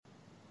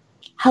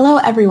Hello,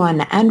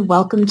 everyone, and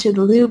welcome to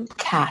the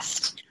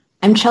Loopcast.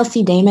 I'm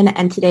Chelsea Damon,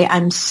 and today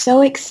I'm so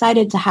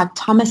excited to have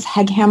Thomas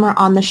Heghammer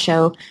on the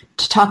show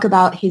to talk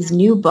about his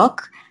new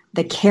book,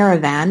 The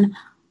Caravan,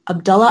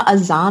 Abdallah,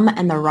 Azzam,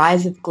 and the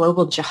Rise of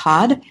Global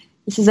Jihad.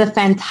 This is a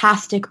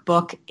fantastic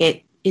book.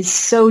 It is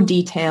so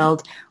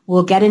detailed.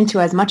 We'll get into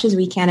as much as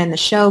we can in the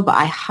show, but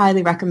I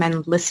highly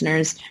recommend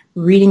listeners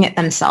reading it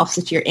themselves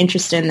if you're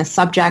interested in the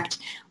subject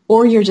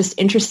or you're just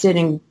interested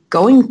in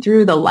going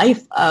through the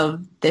life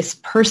of this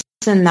person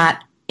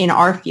that in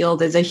our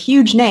field is a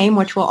huge name,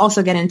 which we'll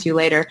also get into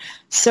later.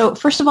 So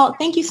first of all,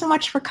 thank you so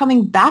much for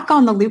coming back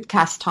on the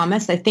Loopcast,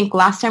 Thomas. I think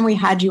last time we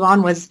had you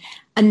on was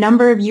a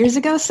number of years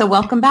ago, so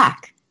welcome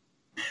back.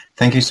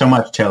 Thank you so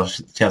much,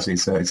 Chelsea.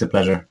 So it's a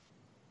pleasure.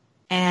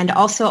 And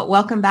also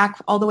welcome back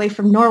all the way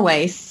from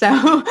Norway.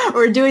 So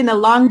we're doing the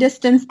long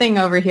distance thing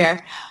over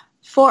here.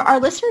 For our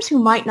listeners who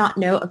might not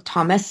know of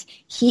Thomas,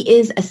 he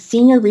is a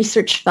senior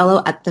research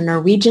fellow at the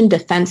Norwegian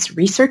Defense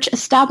Research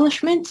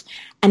Establishment,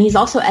 and he's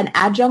also an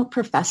adjunct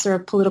professor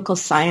of political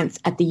science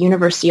at the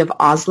University of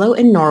Oslo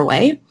in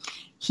Norway.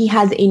 He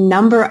has a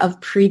number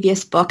of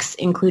previous books,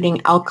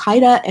 including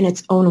Al-Qaeda in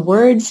Its Own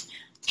Words,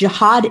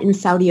 Jihad in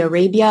Saudi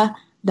Arabia,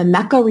 The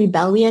Mecca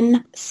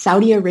Rebellion,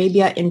 Saudi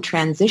Arabia in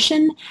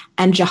Transition,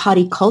 and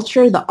Jihadi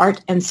Culture, The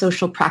Art and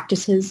Social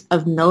Practices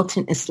of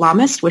Militant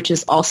Islamists, which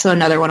is also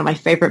another one of my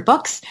favorite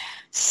books.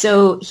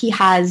 So he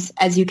has,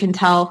 as you can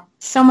tell,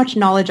 so much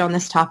knowledge on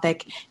this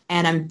topic,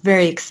 and I'm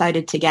very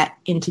excited to get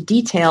into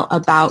detail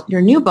about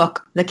your new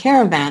book, The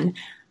Caravan.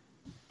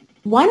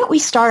 Why don't we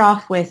start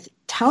off with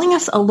telling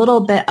us a little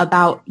bit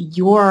about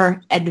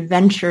your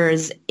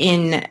adventures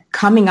in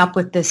coming up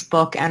with this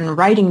book and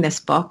writing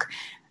this book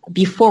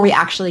before we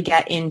actually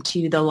get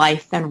into the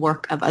life and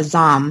work of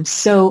Azzam.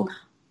 So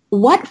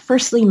what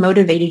firstly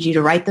motivated you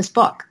to write this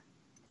book?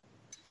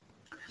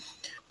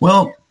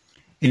 Well,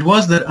 it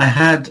was that I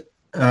had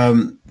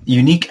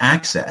unique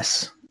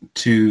access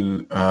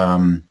to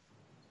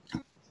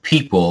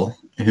people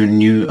who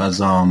knew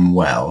Azzam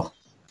well.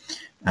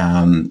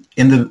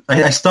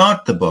 I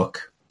start the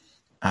book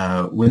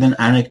with an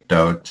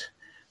anecdote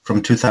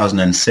from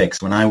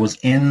 2006 when I was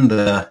in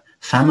the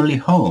family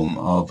home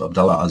of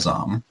Abdallah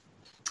Azzam.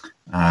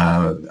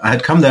 I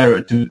had come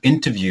there to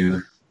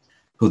interview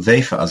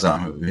Hudhaifa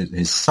Azzam,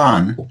 his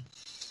son,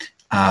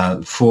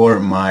 for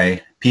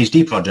my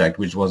PhD project,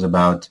 which was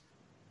about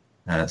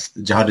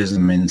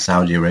jihadism in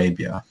Saudi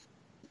Arabia.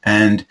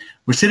 And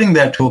we're sitting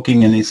there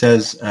talking, and he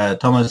says,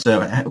 Thomas,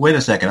 wait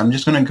a second, I'm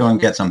just going to go and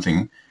get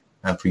something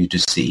for you to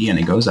see. And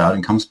he goes out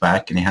and comes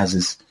back, and he has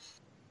this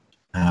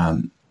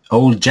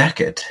old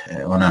jacket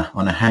on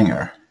a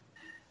hanger.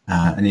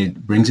 And he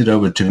brings it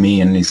over to me,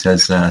 and he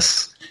says,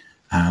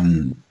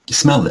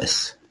 smell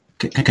this.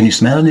 Can you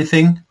smell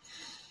anything?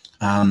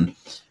 And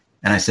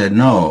I said,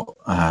 no,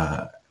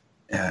 I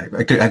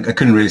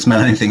couldn't really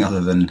smell anything other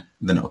than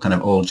a kind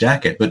of old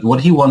jacket. But what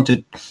he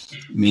wanted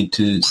me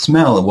to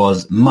smell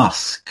was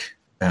musk,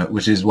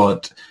 which is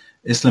what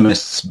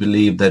Islamists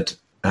believe that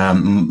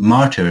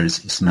martyrs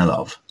smell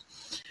of.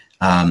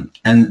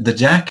 And the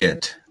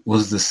jacket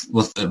was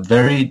the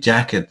very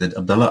jacket that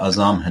Abdallah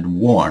Azzam had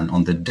worn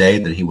on the day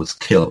that he was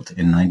killed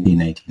in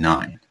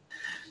 1989.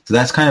 So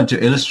that's kind of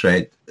to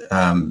illustrate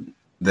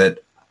that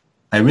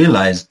I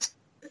realized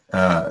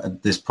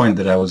at this point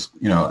that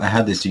I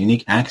had this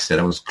unique access.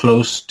 I was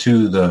close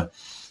to the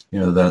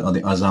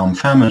Azzam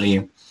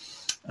family,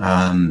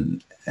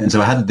 and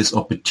so I had this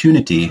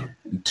opportunity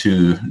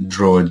to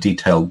draw a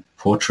detailed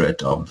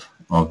portrait of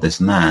this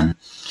man,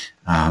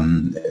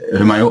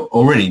 whom I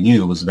already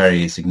knew was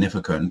very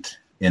significant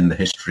in the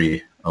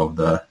history of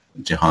the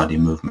jihadi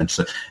movement.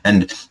 So,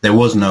 and there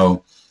was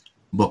no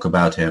book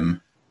about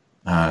him.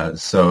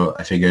 So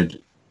I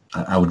figured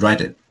I would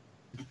write it.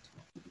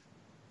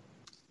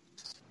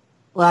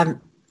 Well,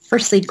 I'm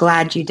firstly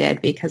glad you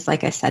did because,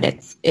 like I said,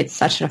 it's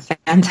such a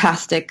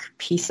fantastic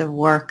piece of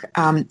work.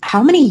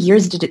 How many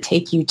years did it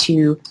take you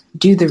to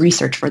do the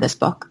research for this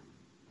book?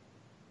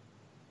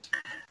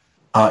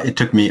 It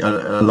took me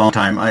a long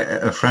time.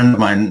 A friend of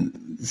mine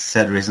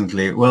said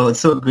recently, well, it's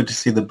so good to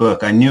see the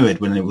book. I knew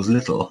it when it was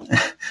little.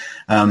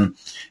 I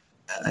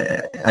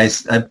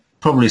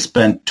probably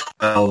spent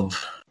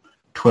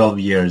 12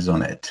 years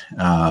on it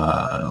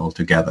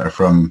altogether.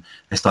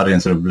 I started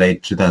in sort of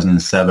late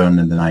 2007,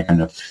 and then I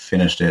kind of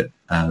finished it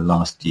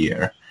last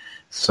year.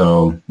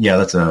 So yeah,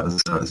 that's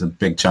a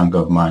big chunk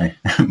of my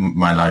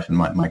my life and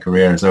my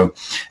career. So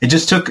it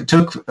just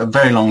took a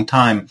very long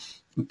time,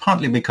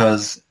 partly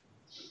because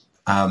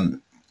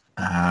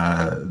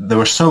there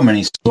were so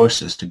many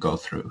sources to go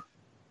through,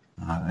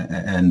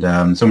 and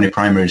so many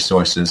primary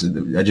sources.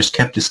 I just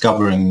kept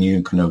discovering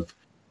new kind of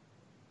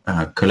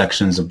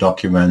collections of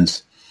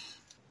documents.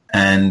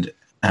 And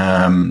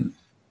I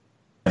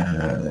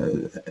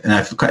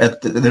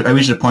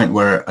reached a point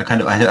where I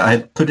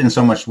had put in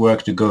so much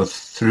work to go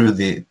through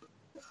the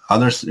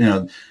others,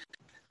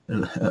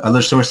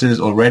 other sources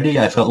already,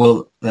 I felt,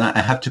 well, then I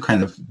have to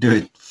kind of do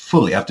it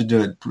fully. I have to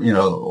do it,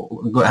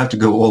 I have to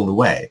go all the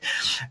way.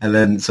 And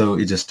then, so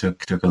it just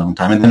took a long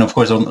time. And then, of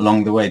course,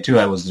 along the way, too,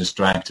 I was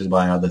distracted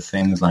by other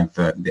things like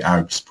the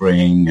Arab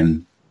Spring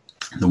and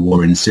the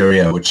war in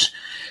Syria, which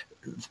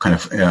kind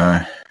of,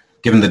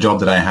 given the job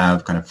that I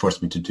have, kind of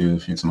forced me to do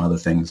some other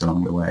things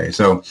along the way.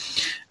 So,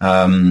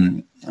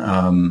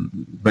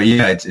 but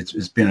yeah,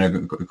 it's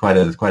been quite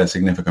a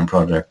significant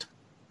project.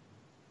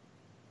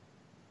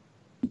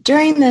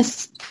 During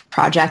this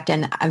project,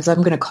 and as I'm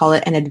going to call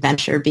it an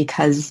adventure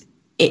because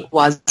it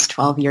was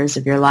 12 years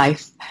of your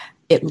life,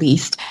 at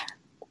least,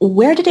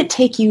 where did it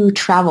take you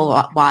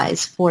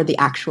travel-wise for the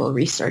actual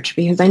research?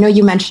 Because I know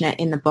you mention it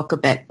in the book a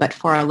bit, but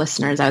for our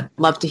listeners, I'd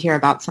love to hear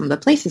about some of the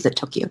places it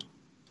took you.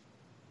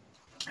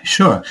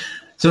 Sure.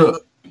 So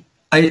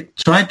I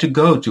tried to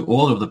go to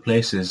all of the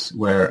places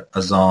where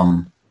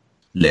Azzam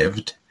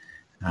lived,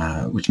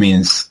 which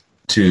means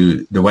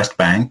to the West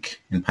Bank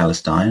in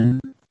Palestine.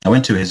 I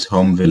went to his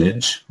home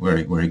village where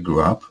he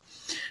grew up.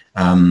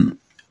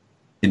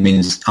 It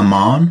means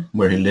Amman,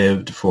 where he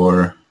lived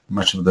for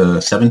much of the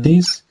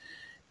 70s.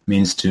 It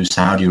means to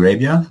Saudi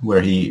Arabia,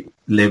 where he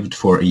lived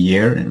for a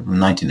year from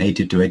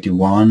 1980 to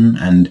 81,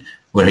 and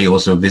where he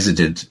also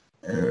visited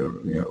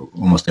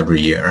almost every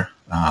year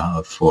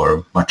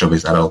for much of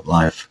his adult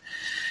life.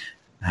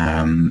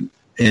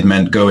 It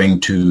meant going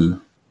to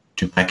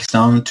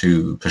Pakistan,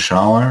 to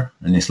Peshawar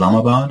and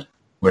Islamabad,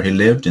 where he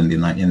lived in the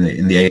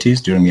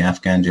 80s during the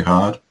Afghan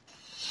Jihad.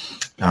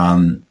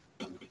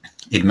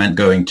 It meant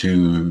going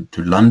to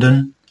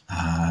London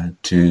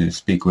to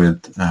speak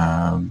with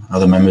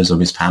other members of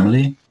his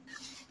family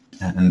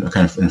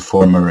and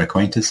former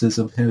acquaintances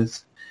of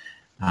his.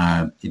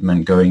 It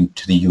meant going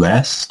to the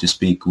US to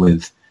speak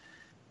with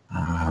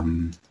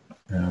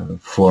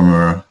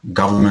former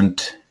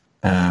government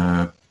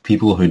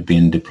people who'd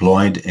been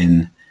deployed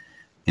in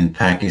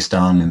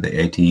Pakistan in the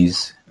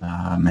 80s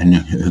and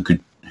who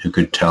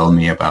could tell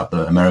me about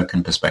the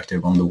American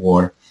perspective on the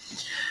war.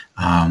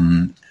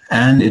 And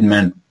it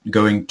meant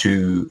going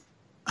to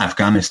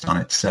Afghanistan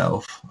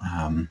itself.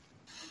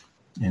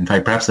 In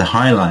fact, perhaps the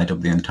highlight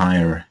of the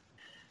entire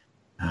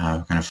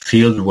kind of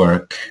field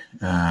work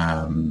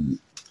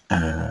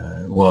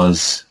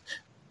was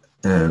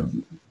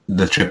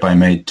the trip I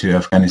made to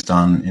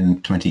Afghanistan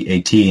in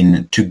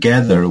 2018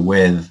 together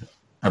with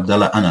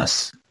Abdallah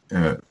Anas,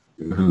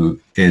 who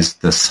is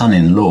the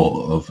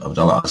son-in-law of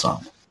Abdallah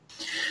Azzam.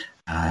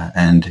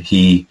 And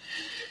he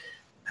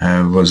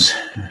was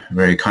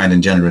very kind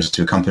and generous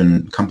to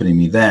accompany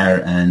me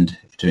there and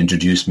to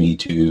introduce me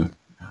to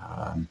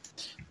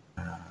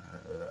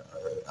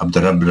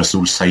Abdurrab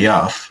Rasul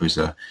Sayyaf, who's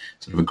a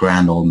sort of a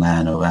grand old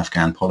man of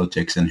Afghan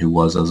politics and who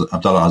was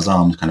Abdallah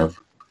Azzam's kind of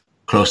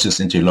closest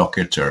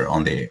interlocutor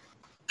on the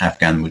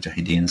Afghan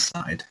Mujahideen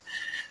side,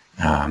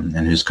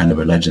 and who's kind of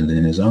a legend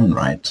in his own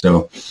right.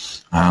 So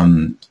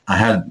I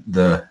had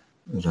the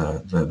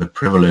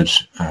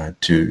privilege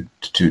to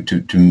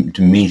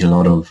meet a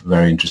lot of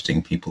very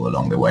interesting people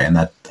along the way, and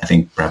that I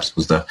think perhaps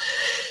was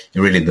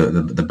really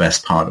the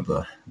best part of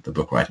the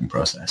book writing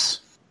process.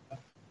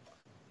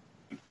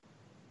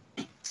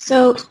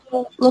 So,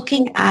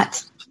 looking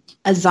at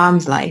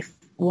Azzam's life,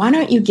 why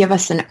don't you give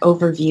us an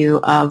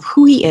overview of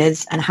who he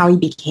is and how he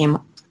became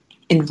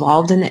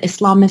involved in the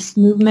Islamist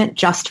movement,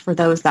 just for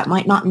those that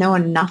might not know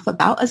enough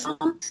about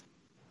Azzam?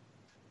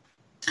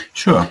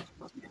 Sure.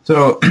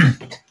 So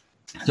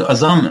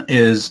Azzam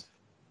is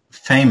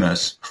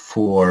famous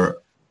for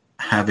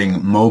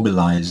having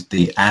mobilized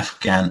the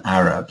Afghan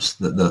Arabs,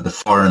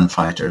 the foreign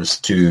fighters,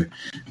 to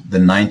the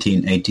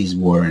 1980s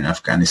war in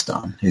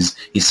Afghanistan. He's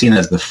seen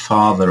as the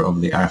father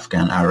of the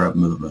Afghan Arab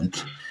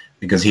movement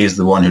because he is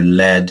the one who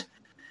led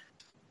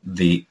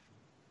the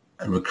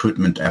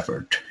recruitment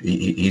effort.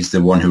 He's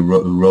the one who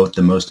wrote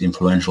the most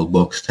influential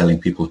books telling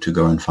people to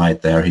go and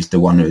fight there. He's the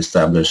one who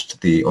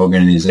established the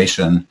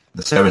organization,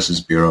 the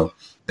Services Bureau,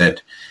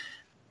 that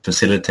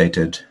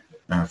facilitated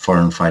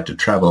foreign fighter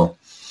travel.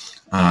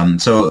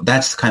 So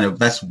that's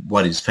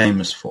what he's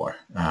famous for.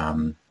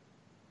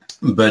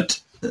 But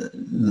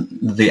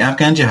the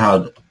Afghan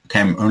Jihad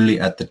came only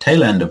at the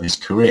tail end of his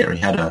career.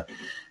 He had a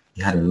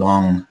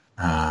long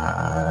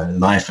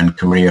life and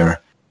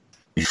career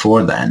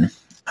before then,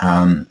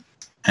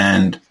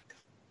 and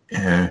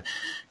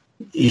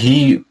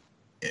he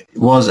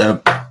was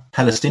a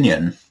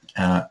Palestinian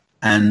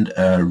and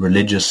a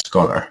religious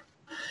scholar.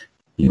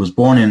 He was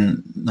born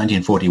in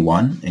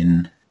 1941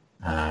 in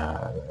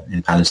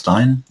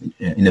Palestine,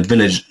 in a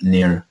village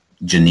near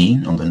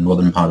Jenin on the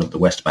northern part of the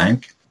West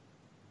Bank.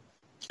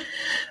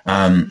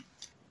 And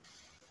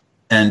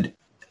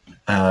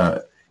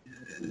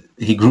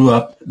he grew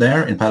up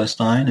there in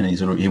Palestine, and he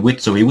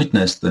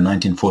witnessed the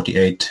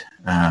 1948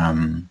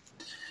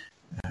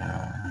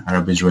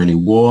 Arab-Israeli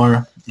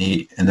War.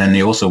 And then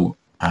he also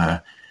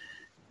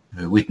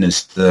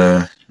witnessed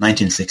the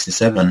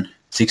 1967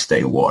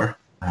 Six-Day War.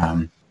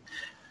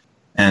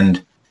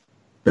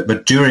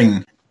 But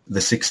during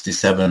the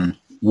 67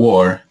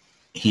 war,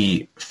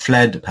 he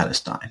fled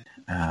Palestine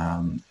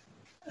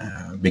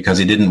because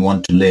he didn't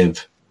want to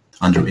live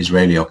under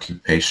Israeli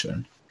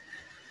occupation.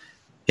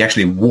 He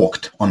actually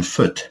walked on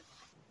foot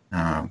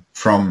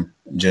from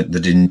the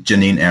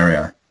Jenin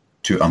area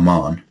to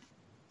Amman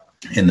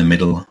in the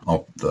middle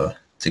of the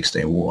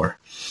Six-Day War,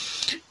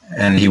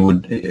 and he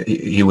would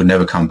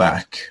never come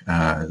back.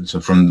 So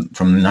from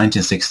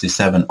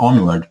 1967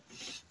 onward,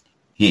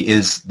 he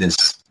is this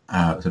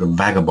sort of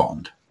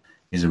vagabond.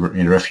 He's a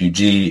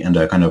refugee and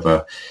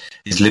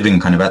he's living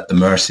kind of at the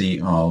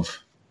mercy of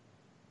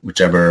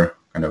whichever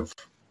kind of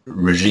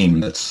regime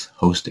that's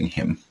hosting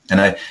him. And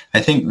I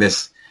think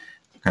this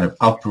kind of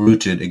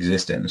uprooted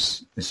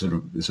existence, this sort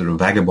of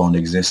vagabond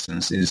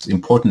existence, is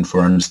important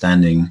for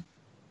understanding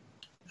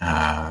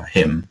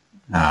him,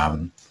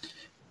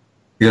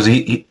 because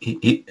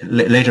he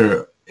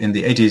later in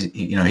the 80s,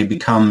 he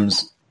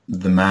becomes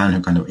the man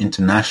who kind of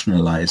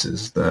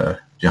internationalizes the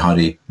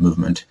jihadi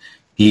movement.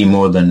 He,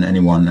 more than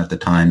anyone at the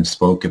time,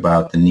 spoke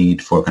about the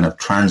need for kind of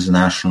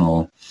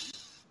transnational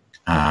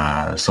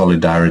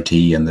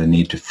solidarity and the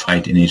need to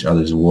fight in each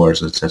other's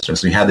wars, etc.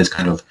 So he had this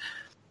kind of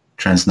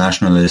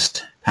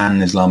transnationalist,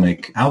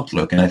 pan-Islamic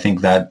outlook, and I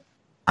think that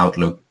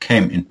outlook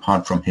came in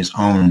part from his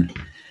own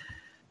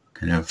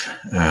kind of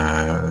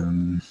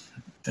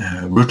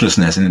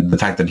rootlessness, and the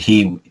fact that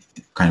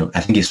I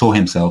think he saw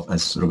himself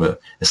as sort of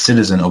a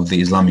citizen of the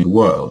Islamic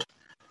world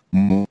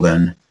more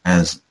than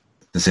as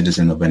the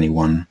citizen of any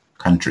one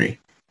country.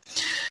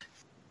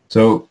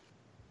 So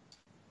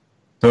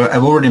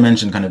I've already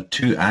mentioned kind of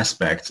two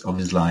aspects of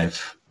his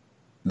life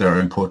that are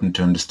important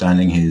to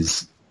understanding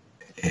him,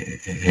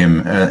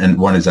 and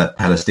one is that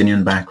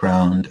Palestinian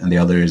background, and the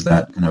other is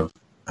that kind of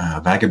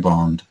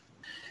vagabond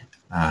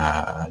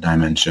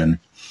dimension.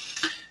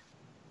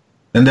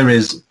 Then there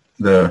is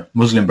the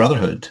Muslim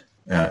Brotherhood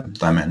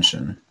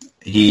dimension.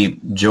 He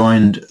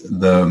joined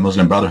the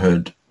Muslim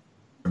Brotherhood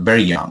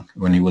very young,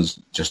 when he was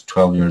just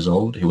 12 years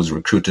old. He was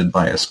recruited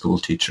by a school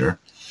teacher,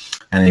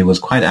 and he was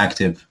quite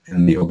active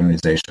in the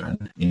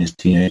organization in his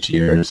teenage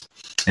years.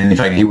 And in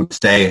fact, he would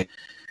stay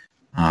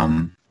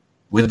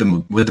with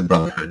the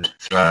Brotherhood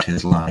throughout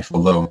his life,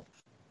 although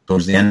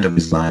towards the end of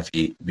his life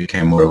he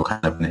became more of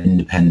kind of an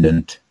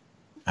independent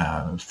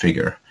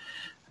figure.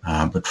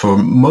 But for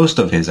most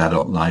of his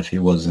adult life, he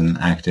was an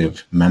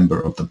active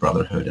member of the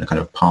Brotherhood and kind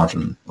of part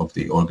of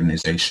the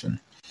organization.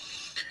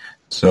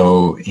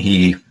 So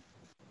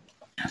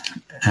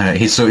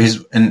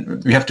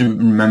and we have to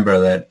remember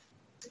that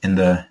in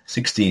the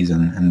 60s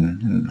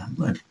and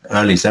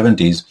early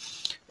 70s,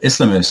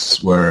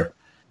 Islamists were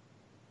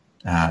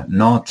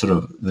not sort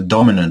of the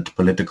dominant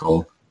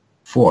political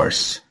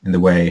force in the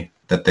way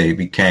that they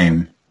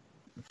became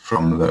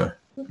from the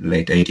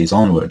late 80s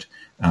onward.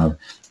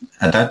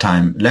 At that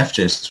time,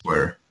 leftists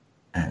were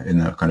in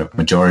a kind of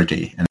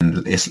majority,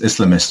 and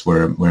Islamists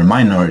were a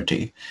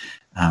minority.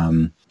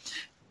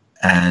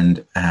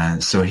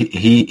 So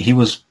he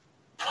was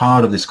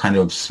part of this kind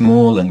of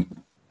small and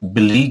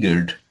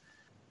beleaguered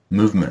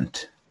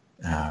movement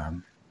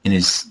in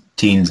his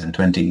teens and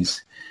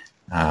 20s.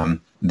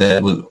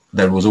 That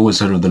was always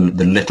sort of the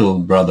little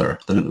brother,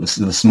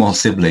 the small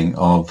sibling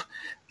of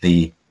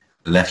the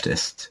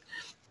leftists,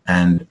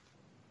 and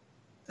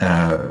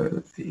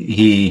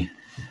he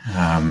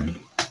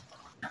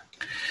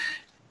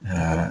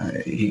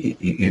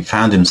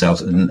found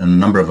himself on a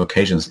number of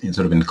occasions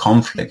in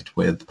conflict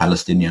with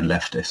Palestinian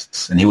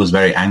leftists, and he was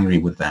very angry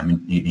with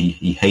them.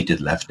 He hated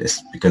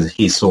leftists because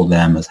he saw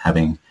them as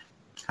having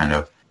kind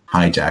of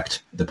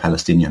hijacked the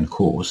Palestinian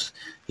cause.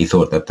 He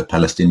thought that the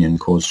Palestinian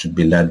cause should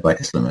be led by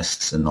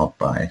Islamists and not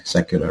by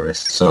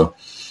secularists. So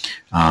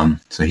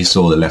he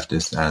saw the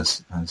leftists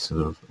as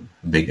sort of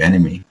a big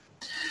enemy.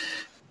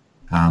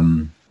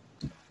 And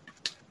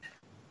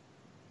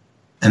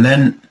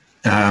then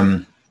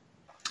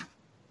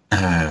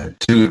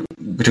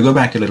to go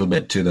back a little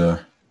bit to the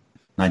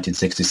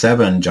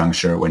 1967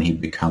 juncture when he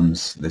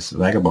becomes this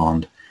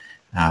vagabond,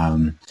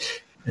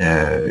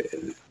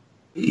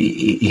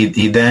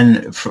 he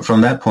then,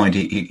 from that point,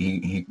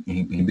 he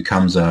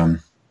becomes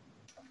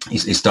he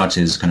starts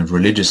his kind of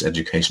religious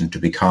education to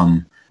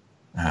become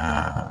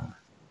a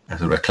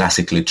sort of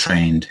classically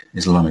trained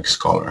Islamic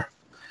scholar,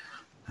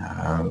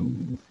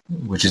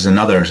 which is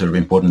another sort of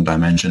important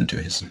dimension to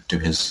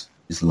his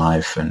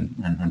life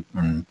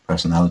and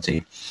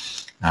personality.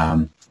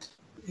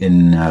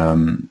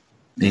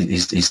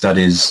 He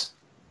studies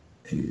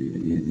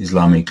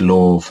Islamic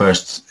law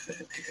first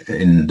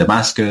in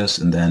Damascus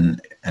and then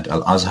at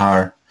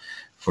Al-Azhar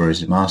for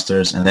his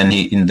master's, and then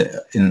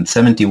in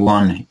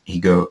 71 he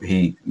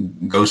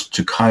goes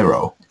to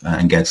Cairo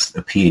and gets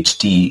a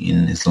PhD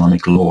in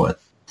Islamic law at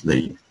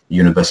the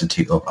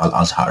University of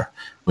Al-Azhar,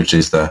 which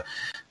is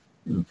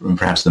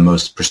perhaps the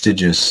most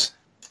prestigious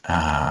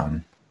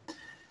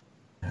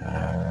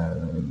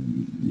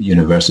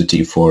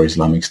university for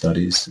Islamic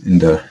studies in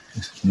the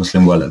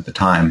Muslim world at the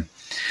time.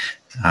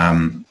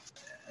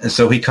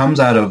 So he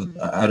comes out of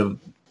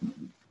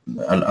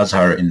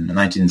Al-Azhar in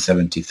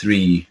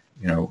 1973,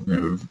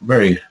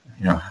 very,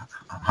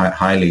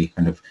 highly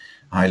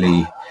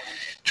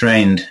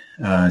trained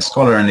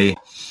scholar, and he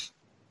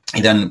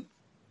then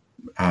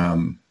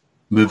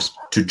moves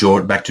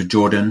back to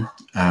Jordan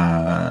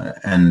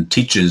and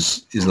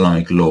teaches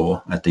Islamic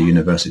law at the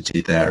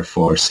university there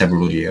for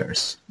several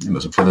years. It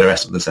was for the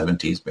rest of the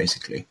 70s,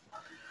 basically.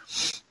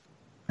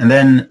 And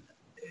then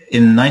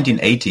in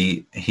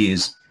 1980, he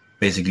is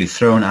basically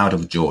thrown out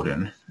of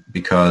Jordan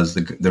because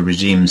the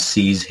regime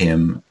sees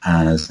him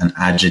as an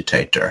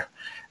agitator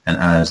and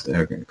as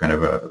a kind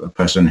of a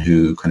person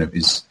who kind of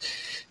is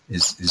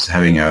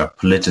having a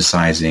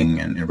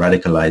politicizing and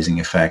radicalizing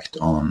effect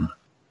on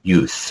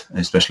youth,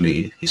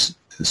 especially his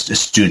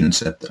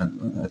students at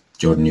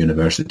Jordan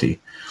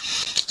University.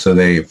 So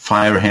they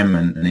fire him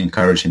and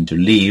encourage him to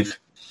leave.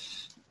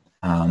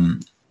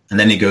 And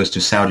then he goes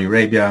to Saudi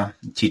Arabia,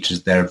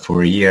 teaches there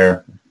for a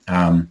year,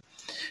 but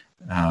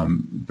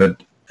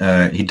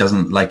he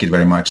doesn't like it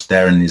very much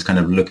there, and he's kind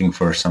of looking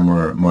for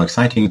somewhere more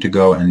exciting to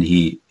go, and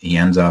he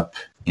ends up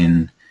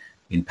in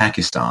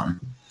Pakistan,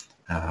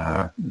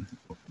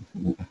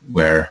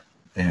 where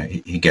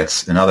he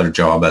gets another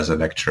job as a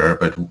lecturer.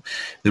 But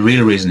the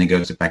real reason he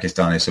goes to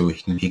Pakistan is so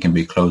he can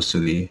be close to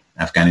the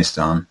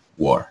Afghanistan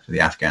war,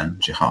 the Afghan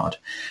Jihad,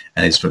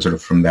 and it's sort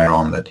of from there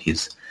on that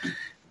his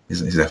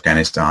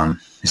Afghanistan,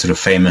 his sort of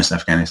famous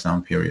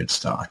Afghanistan period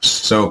starts.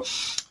 So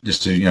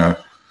just to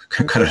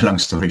cut a long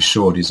story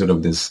short, he's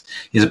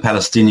a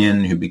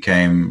Palestinian who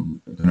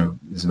became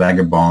this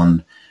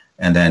vagabond,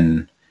 and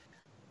then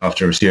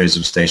after a series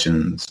of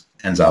stations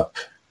ends up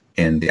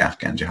in the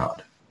Afghan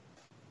Jihad.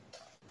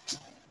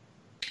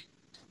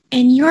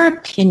 In your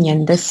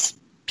opinion, this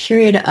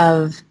period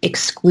of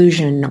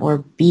exclusion or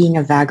being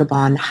a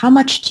vagabond, how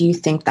much do you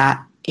think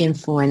that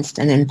influenced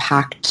and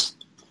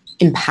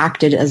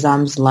impacted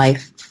Azzam's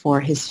life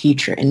for his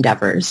future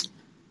endeavors?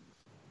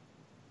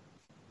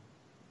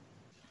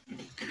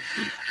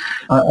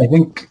 I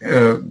think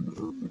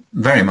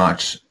very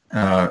much.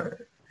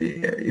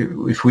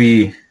 If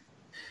we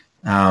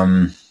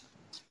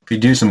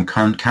do some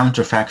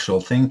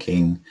counterfactual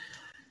thinking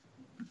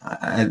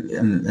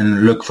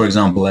and look, for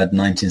example, at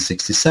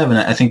 1967,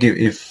 I think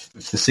if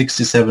the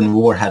 67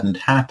 war hadn't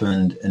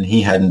happened and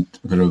he hadn't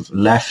sort of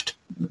left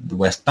the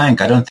West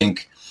Bank, I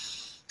think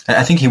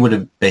he would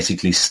have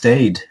basically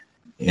stayed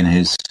in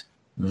his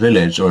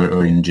village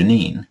or in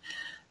Jenin,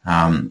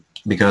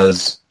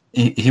 because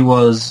he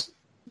was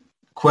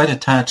quite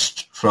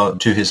attached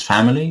to his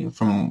family,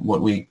 from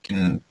what we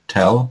can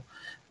tell.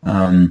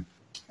 And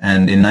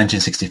in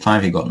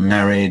 1965, he got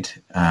married,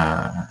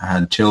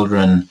 had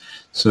children.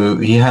 So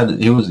he had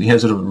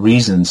sort of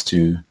reasons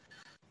to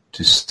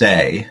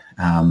stay.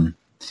 And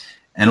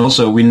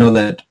also, we know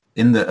that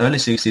in the early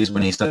 60s,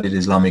 when he studied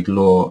Islamic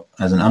law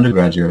as an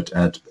undergraduate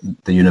at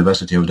the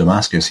University of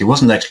Damascus, he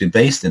wasn't actually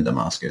based in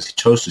Damascus. He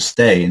chose to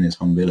stay in his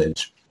home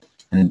village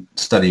and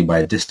study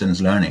by distance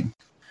learning.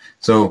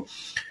 So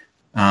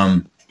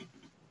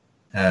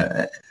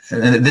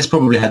and this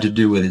probably had to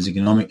do with his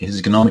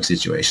economic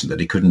situation, that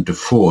he couldn't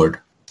afford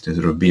to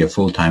sort of be a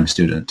full-time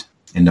student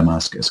in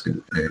Damascus.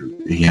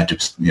 He had to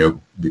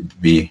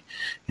be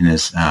in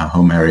his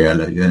home area,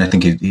 and I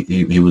think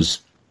he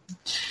was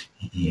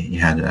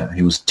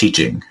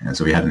teaching, and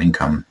so he had an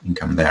income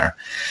there.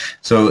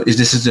 So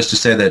this is just to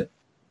say that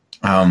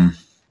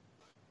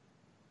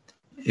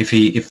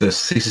if the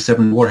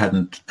 67 war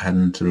hadn't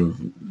sort of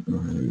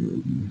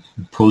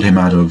pulled him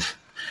out of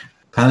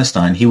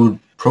Palestine, he would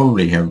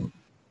probably have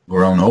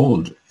grown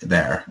old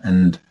there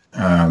and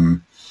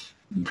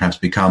perhaps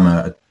become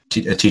a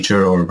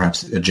teacher or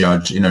perhaps a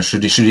judge.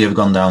 Should he have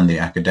gone down the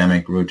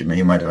academic route,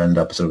 he might have ended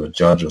up sort of a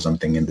judge or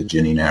something in the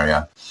Jenin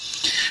area.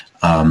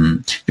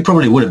 He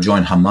probably would have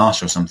joined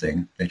Hamas or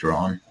something later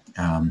on,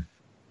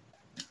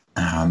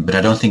 but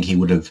I don't think he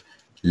would have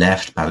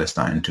left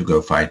Palestine to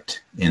go fight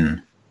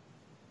in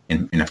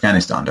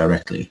Afghanistan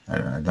directly.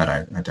 That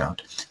I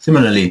doubt.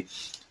 Similarly,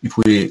 if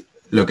we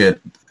look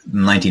at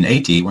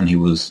 1980, when he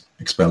was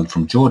expelled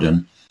from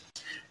Jordan,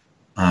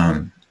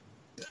 I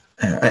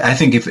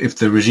think if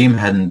the regime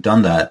hadn't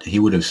done that, he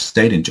would have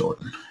stayed in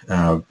Jordan,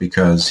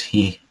 because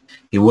he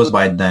was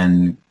by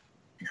then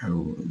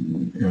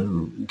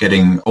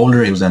getting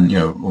older. He was then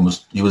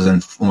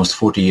almost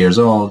 40 years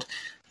old.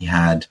 He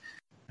had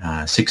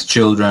 6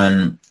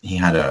 children. He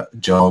had a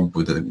job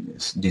with a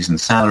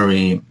decent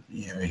salary.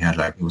 He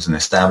was an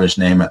established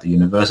name at the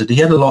university.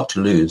 He had a lot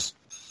to lose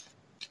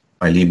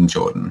by leaving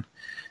Jordan.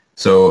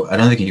 So I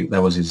don't think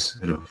that was his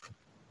sort of.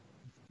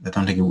 I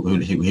don't think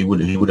he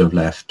would have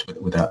left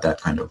without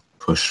that kind of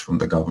push from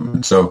the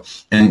government. So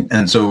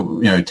so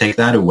take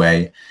that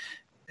away,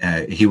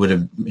 he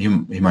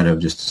might have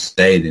just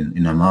stayed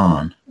in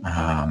Amman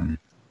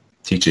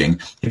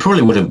teaching. He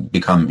probably would have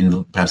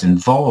become perhaps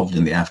involved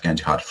in the Afghan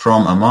Jihad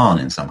from Amman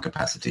in some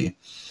capacity,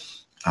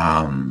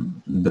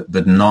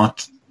 but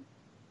not.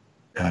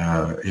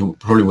 He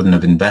probably wouldn't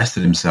have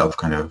invested himself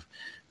kind of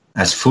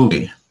as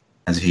fully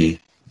as he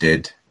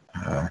did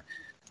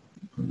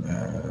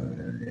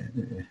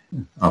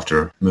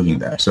after moving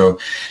there. So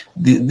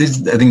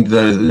I think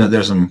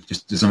there's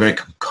some very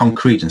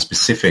concrete and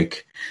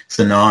specific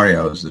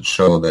scenarios that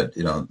show that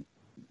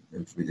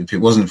if it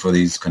wasn't for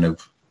these kind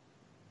of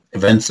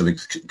events of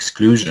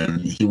exclusion,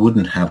 he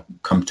wouldn't have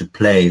come to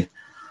play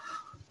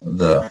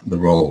the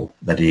role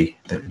that he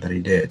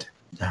did.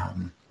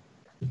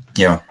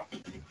 Yeah.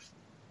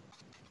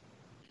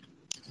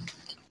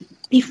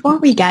 Before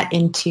we get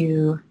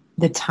into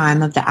the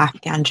time of the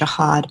Afghan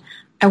Jihad,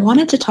 I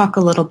wanted to talk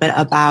a little bit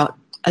about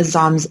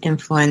Azzam's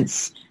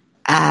influence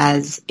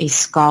as a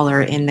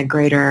scholar in the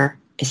greater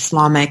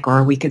Islamic,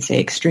 or we could say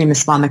extreme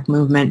Islamic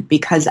movement,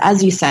 because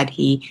as you said,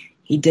 he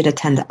did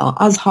attend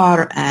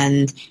Al-Azhar,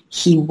 and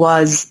he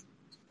was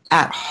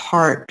at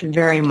heart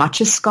very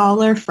much a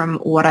scholar from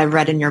what I've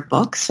read in your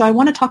book. So I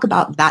want to talk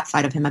about that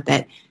side of him a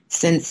bit,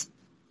 since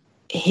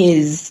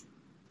his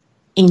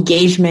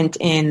engagement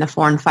in the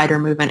foreign fighter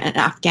movement in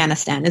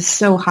Afghanistan is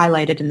so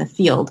highlighted in the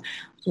field,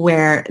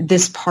 where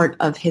this part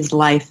of his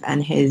life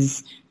and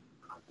his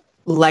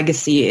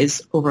legacy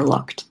is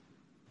overlooked.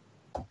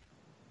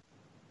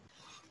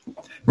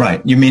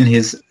 Right. You mean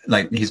his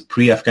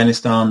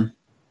pre-Afghanistan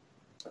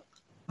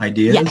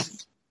ideas?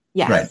 Yes.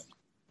 Yes. Right.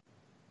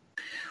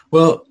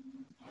 Well,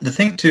 the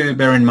thing to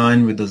bear in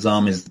mind with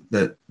Azzam is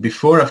that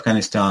before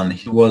Afghanistan,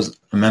 he was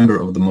a member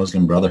of the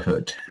Muslim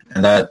Brotherhood,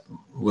 and that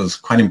was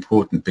quite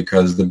important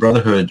because the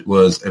Brotherhood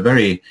was a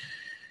very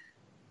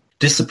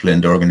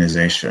disciplined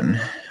organization,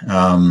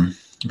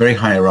 very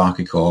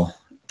hierarchical,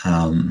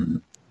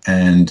 and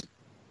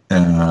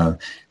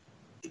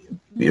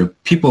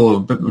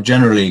people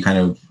generally kind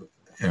of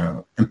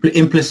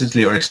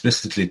implicitly or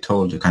explicitly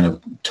told to kind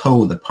of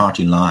toe the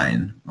party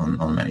line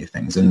on many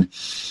things. And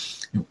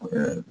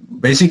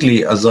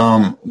basically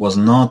Azzam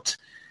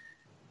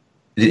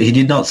he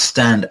did not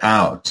stand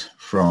out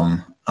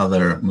from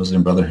other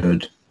Muslim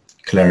Brotherhood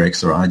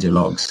clerics or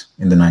ideologues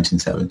in the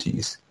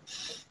 1970s.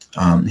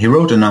 He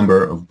wrote a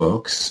number of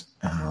books,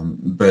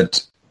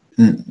 but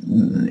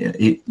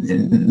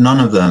none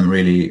of them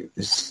really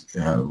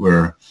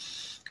were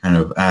kind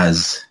of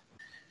as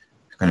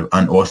kind of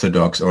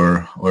unorthodox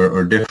or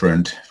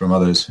different from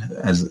others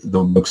as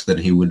the books that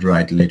he would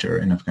write later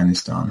in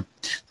Afghanistan.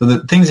 So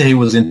the things that he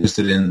was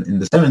interested in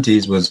the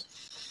 70s was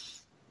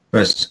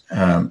first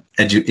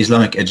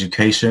Islamic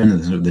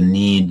education, sort of the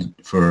need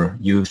for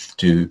youth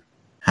to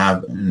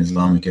have an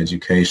Islamic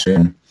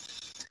education.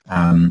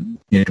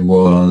 It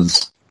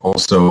was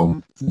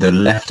also the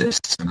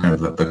leftists,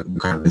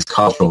 kind of this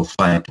cultural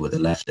fight with the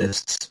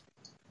leftists.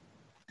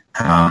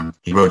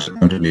 He wrote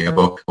notably a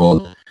book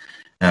called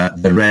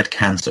The Red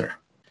Cancer,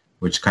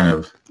 which kind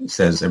of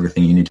says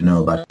everything you need to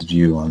know about his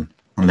view on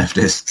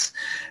leftists.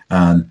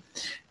 And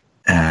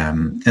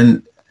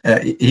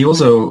he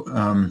also,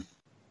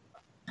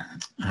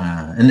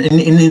 and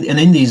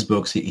in these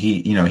books,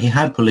 he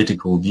had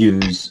political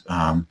views.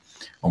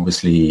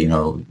 Obviously,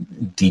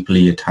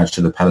 deeply attached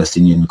to the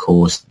Palestinian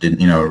cause.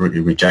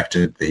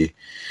 Rejected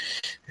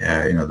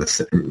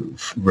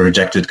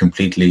rejected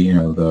completely,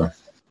 the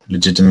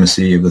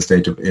legitimacy of the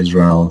state of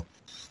Israel.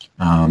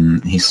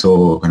 He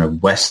saw kind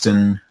of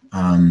Western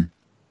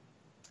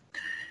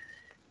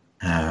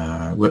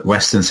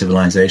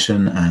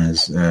civilization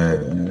as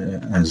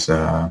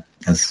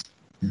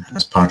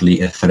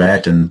partly a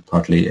threat and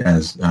partly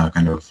as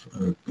kind of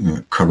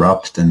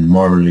corrupt and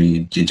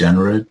morally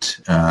degenerate,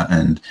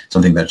 and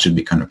something that should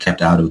be kind of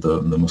kept out of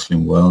the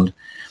Muslim world,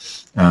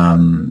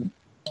 and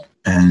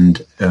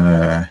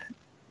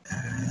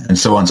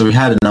so on. So we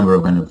had a number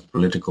of kind of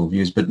political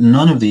views, but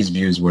none of these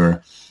views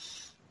were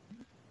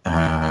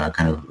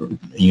kind of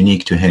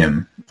unique to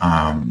him.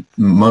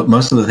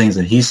 Most of the things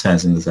that he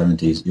says in the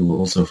 70s, you will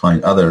also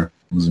find other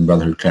Muslim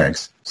Brotherhood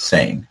clerics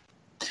saying.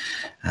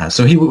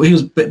 So he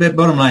was. The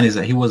bottom line is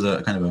that he was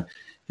a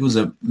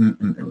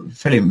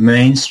fairly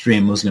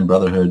mainstream Muslim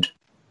Brotherhood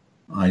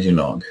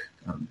ideologue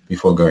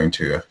before going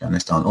to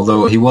Afghanistan.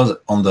 Although he was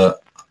on the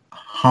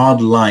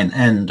hardline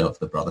end of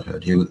the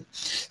Brotherhood.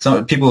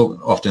 Some people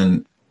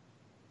often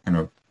kind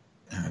of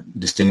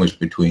distinguish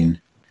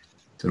between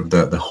sort of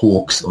the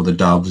hawks or the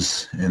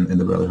doves in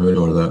the Brotherhood,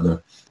 or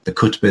the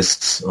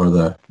Qutbists or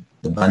the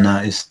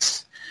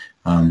Banaists.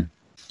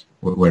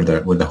 Where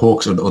the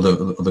hawks or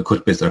the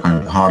Qutbists are kind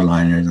of the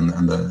hardliners,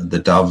 and the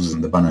doves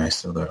and the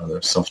Banais are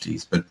the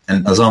softies.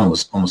 And Azzam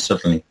was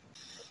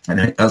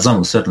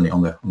certainly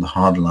on the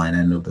hardline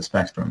end of the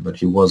spectrum, but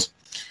he was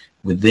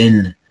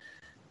within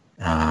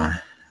the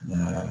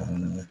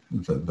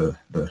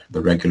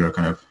regular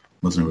kind of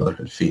Muslim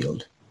Brotherhood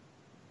field.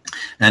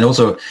 And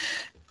also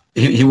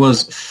he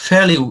was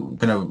fairly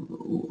kind of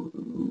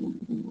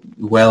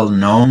well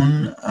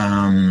known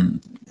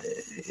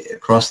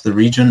across the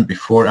region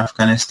before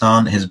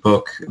Afghanistan. His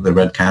book, The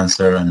Red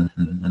Cancer, and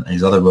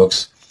his other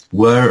books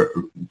were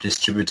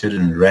distributed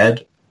and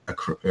read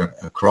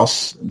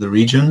across the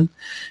region,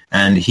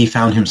 and he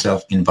found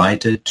himself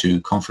invited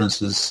to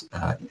conferences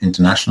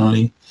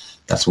internationally.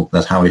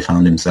 That's how he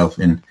found himself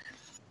in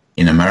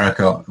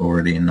America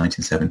already in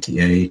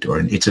 1978, or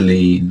in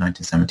Italy in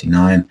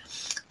 1979,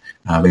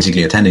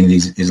 basically attending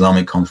these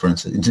Islamic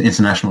conferences,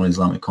 international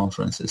Islamic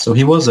conferences. So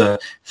he was a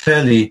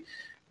fairly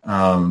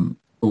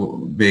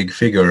big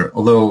figure,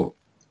 although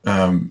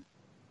not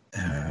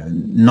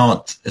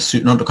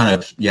kind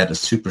of yet a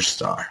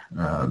superstar.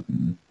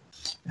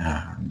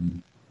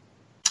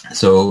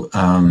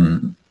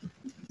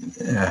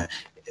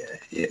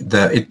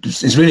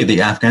 It's really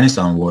the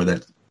Afghanistan war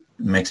that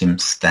makes him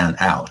stand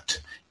out.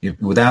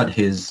 Without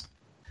his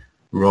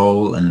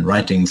role and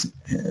writings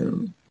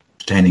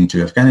pertaining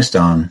to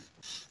Afghanistan,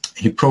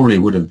 he probably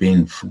would have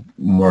been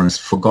more or less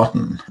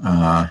forgotten,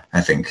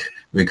 I think,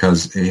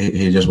 because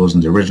he just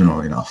wasn't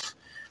original enough.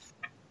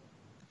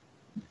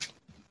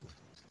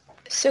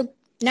 So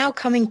now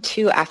coming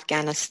to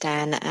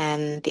Afghanistan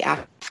and the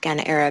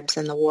Afghan Arabs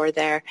and the war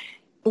there,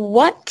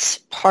 what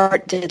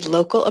part did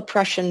local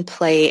oppression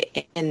play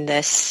in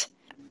this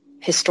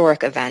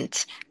historic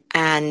event?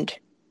 And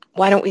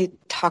why don't we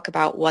talk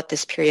about what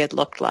this period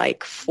looked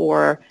like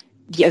for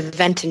the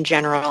event in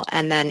general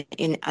and then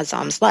in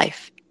Azzam's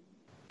life?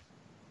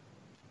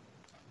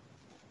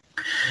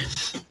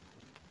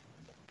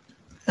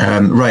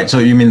 Right. So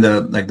you mean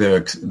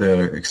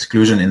the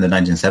exclusion in the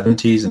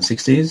 1970s and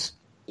 60s?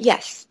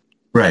 Yes.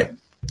 Right.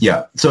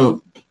 Yeah.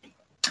 So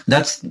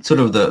that's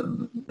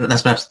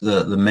perhaps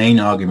the main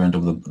argument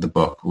of the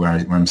book, where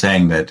I'm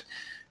saying that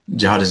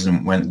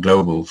jihadism went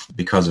global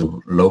because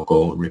of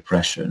local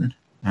repression,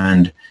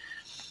 and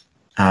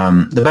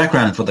the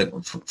background for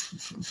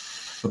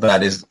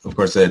that is, of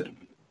course, that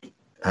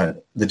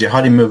the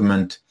jihadi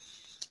movement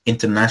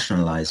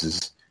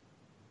internationalizes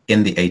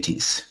in the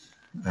 80s.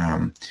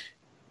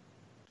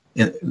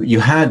 You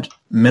had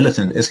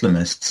militant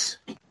Islamists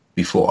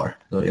before,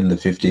 so in the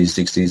 50s,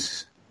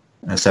 60s,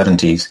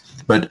 70s,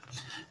 but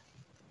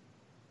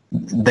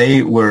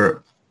they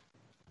were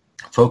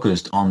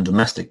focused on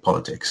domestic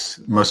politics.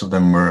 Most of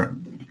them were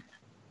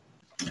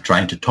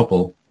trying to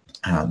topple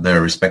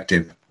their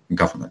respective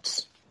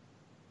governments.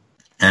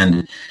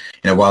 And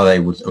while they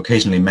would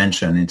occasionally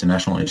mention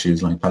international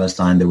issues like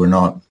Palestine, it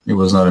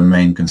was not a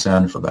main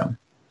concern for them.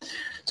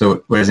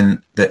 So whereas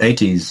in the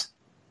 80s,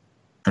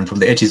 and from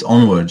the 80s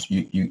onwards,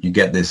 you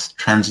get this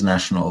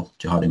transnational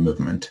jihadi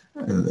movement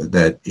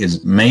that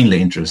is mainly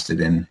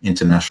interested in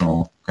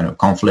international kind of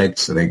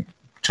conflicts. So they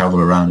travel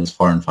around as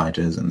foreign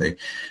fighters, and they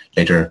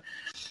later,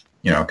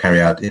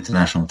 carry out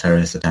international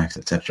terrorist attacks,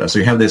 etc. So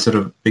you have this sort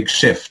of big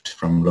shift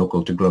from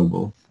local to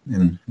global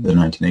in the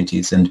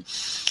 1980s. And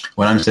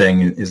what I'm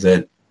saying is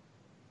that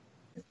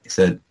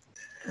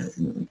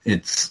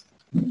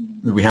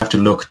we have to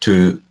look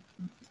to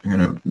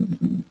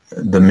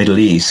the Middle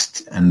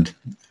East and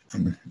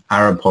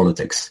Arab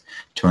politics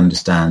to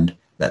understand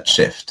that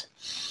shift.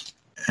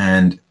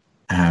 And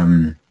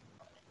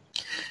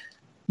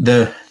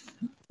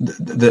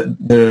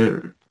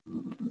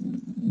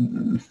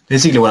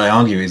basically what I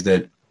argue is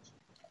that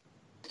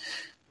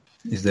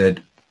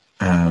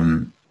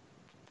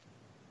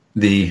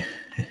the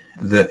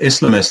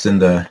Islamists in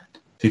the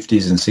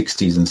 50s and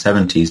 60s and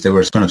 70s, they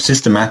were kind of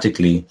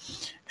systematically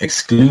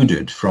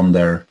excluded from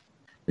their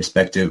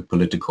respective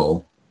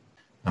political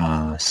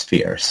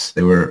spheres.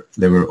 They were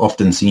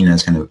often seen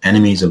as kind of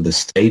enemies of the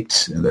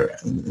state.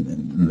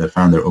 They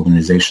found their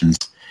organizations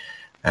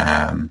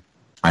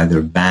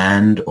either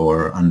banned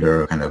or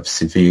under kind of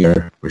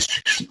severe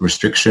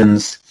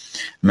restrictions.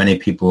 Many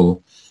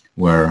people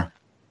were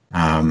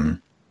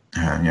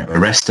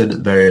arrested at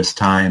various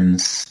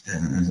times,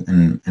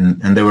 and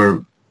there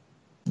were,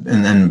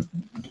 and then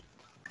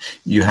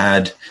you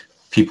had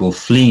people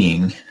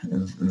fleeing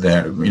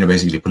their,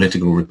 basically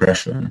political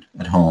repression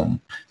at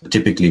home.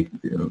 Typically,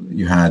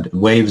 you had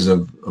waves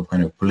of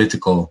kind of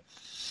political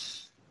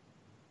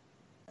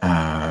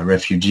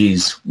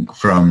refugees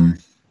from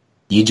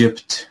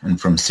Egypt and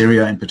from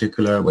Syria in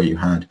particular, where you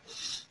had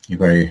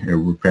very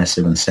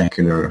repressive and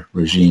secular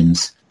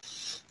regimes,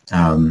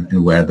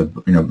 and where the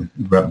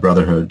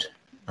brotherhood,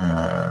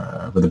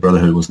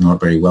 was not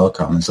very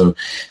welcome, and so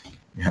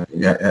you had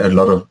a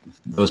lot of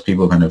those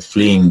people kind of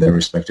fleeing their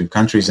respective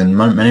countries, and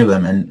many of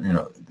them,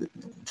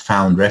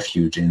 found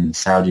refuge in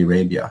Saudi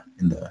Arabia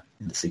in the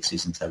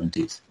 60s and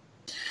 70s.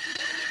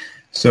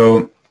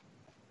 So,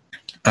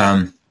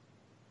 and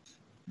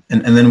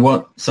then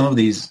what some of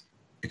these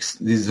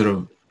sort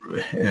of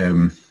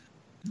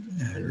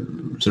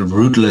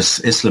rootless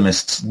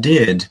Islamists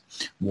did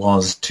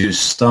was to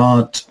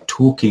start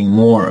talking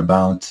more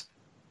about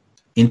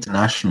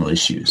international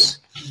issues,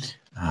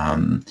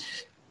 and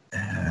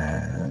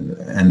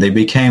they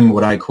became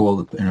what I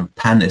call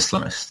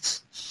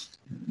pan-Islamists.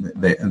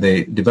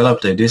 They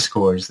developed a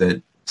discourse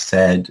that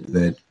said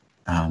that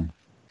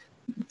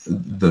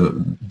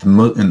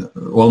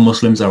all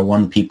Muslims are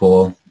one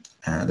people,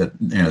 that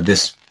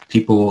this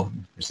people,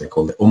 as they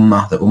call the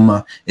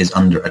Ummah is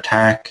under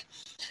attack,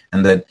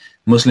 and that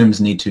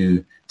Muslims need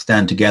to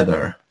stand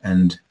together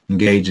and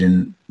engage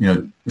in,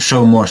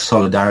 show more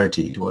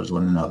solidarity towards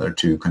one another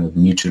to kind of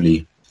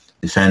mutually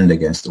defend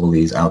against all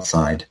these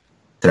outside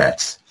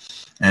threats.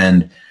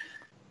 And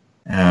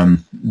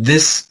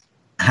this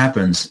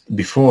happens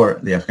before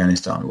the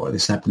Afghanistan war.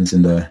 This happens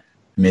in the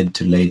mid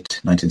to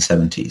late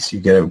 1970s. You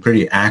get a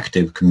pretty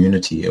active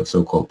community of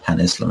so-called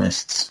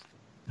pan-Islamists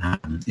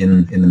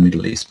in the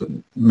Middle East, but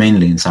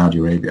mainly in Saudi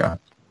Arabia.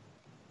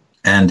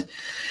 And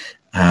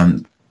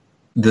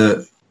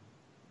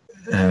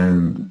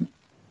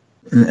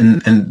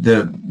and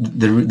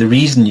the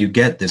reason you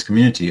get this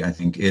community, I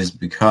think, is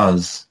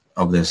because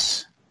of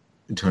this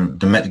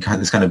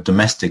kind of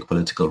domestic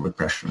political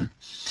repression.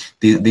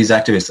 These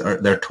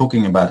activists they're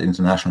talking about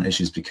international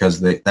issues because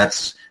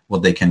that's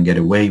what they can get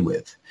away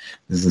with.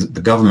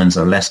 The governments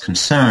are less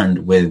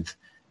concerned with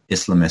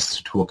Islamists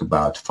who talk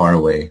about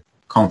faraway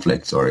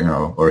conflicts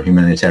or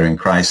humanitarian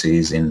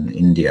crises in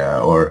India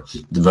or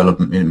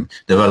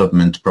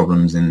development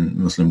problems in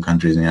Muslim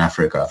countries in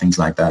Africa, things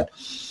like that.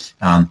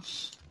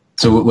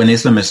 So when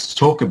Islamists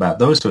talk about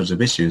those sorts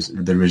of issues,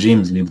 the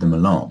regimes leave them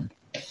alone.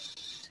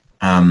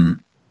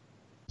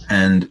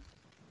 And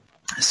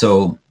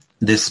so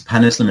this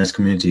pan-Islamist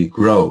community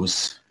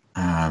grows.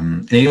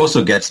 And it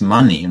also gets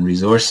money and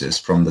resources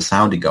from the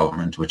Saudi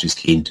government, which is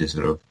keen to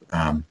sort of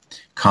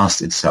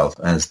cast itself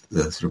as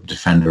the sort of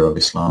defender of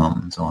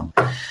Islam and so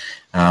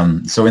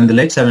on. So in the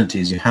late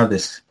 70s, you have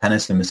this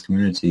pan-Islamist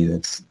community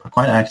that's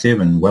quite active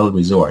and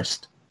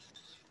well-resourced.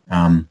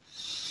 And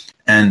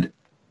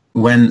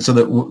when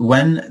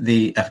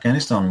the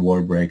Afghanistan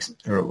war breaks,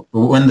 or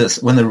when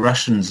the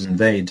Russians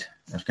invade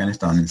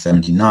Afghanistan in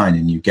 79,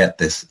 and you get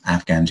this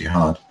Afghan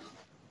Jihad,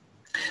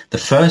 the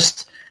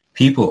first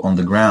people on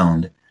the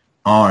ground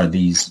are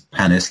these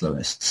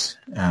pan-Islamists,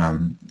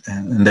 and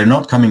they're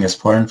not coming as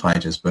foreign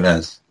fighters, but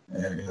as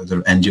sort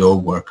of NGO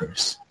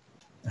workers,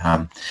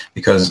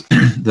 because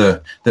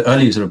the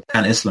early sort of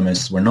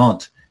pan-Islamists were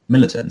not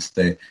militants.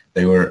 They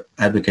were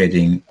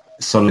advocating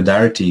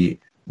solidarity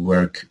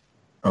work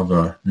of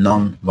a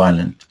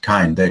non-violent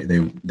kind.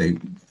 They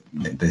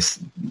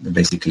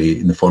basically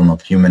in the form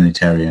of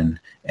humanitarian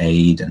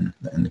aid and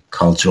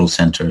cultural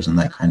centers and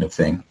that kind of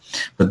thing.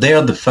 But they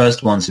are the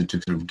first ones who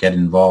sort of get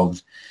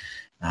involved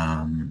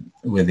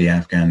with the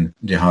Afghan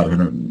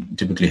Jihad,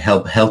 typically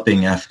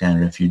helping Afghan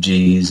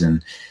refugees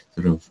and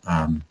sort of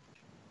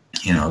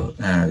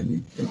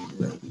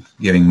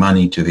giving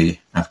money to the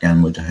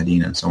Afghan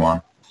mujahideen and so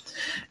on.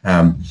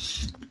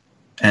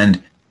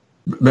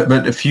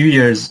 But a few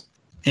years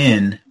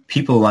in,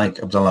 people like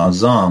Abdallah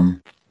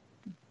Azzam,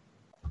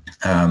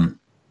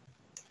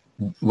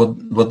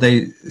 what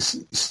they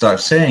start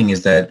saying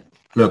is that,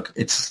 look,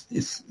 it's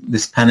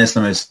this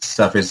pan-Islamist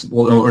stuff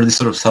or this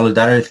sort of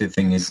solidarity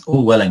thing is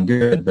all well and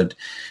good, but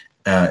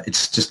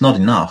it's just not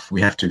enough.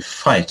 We have to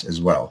fight as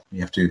well. We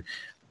have to,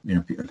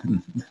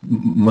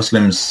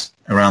 Muslims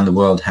around the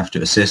world have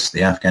to assist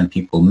the Afghan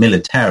people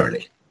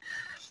militarily.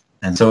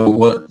 And so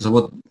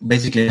what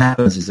basically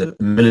happens is a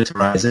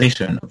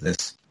militarization of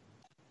this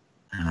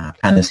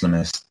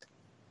pan-Islamist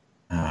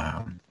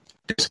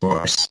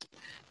discourse.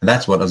 And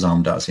that's what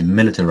Azzam does. He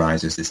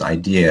militarizes this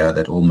idea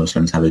that all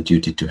Muslims have a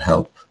duty to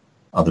help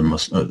other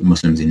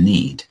Muslims in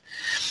need.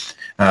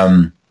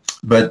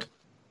 But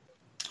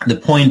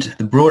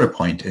the broader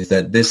point is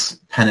that this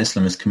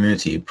pan-Islamist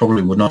community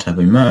probably would not have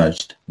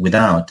emerged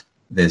without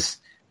this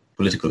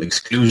political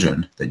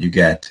exclusion that you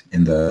get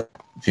in the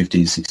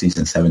 50s, 60s,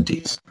 and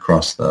 70s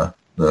across the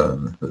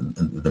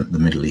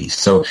Middle East.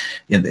 So,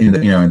 to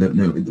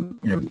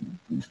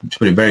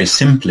put it very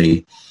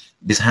simply,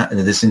 this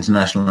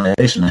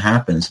internationalization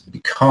happens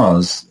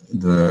because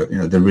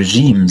the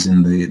regimes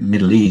in the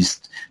Middle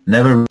East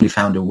never really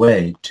found a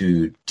way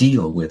to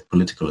deal with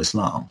political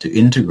Islam, to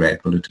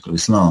integrate political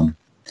Islam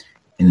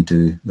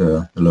into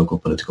the local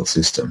political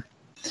system.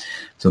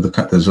 And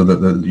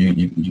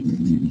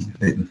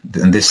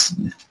this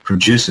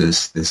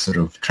produces this sort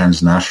of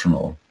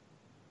transnational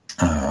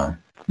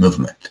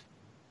movement.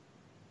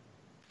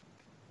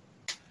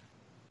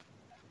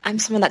 I'm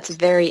someone that's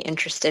very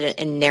interested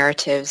in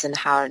narratives and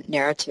how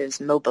narratives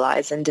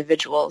mobilize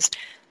individuals.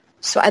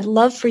 So I'd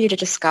love for you to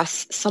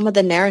discuss some of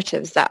the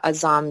narratives that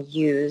Azzam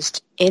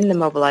used in the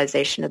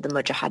mobilization of the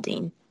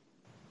Mujahideen.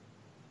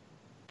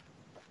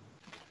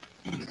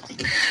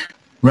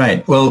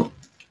 Right. Well,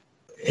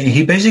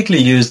 he basically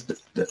used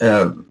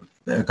a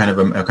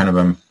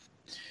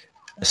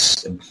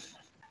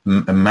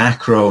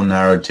macro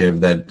narrative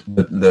that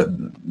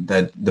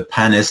the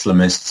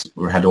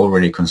pan-Islamists had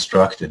already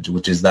constructed,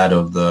 which is that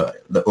of the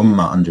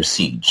Ummah under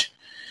siege,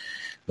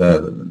 of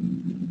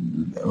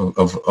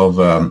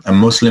a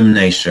Muslim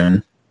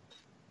nation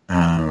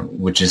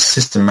which is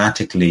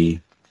systematically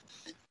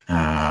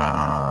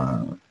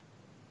kind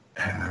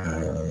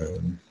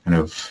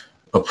of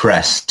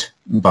oppressed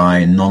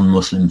by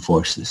non-Muslim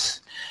forces,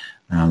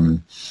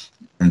 and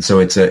so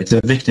it's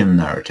a victim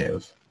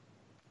narrative,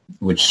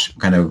 which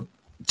kind of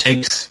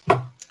takes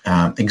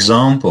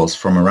examples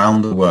from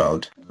around the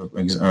world,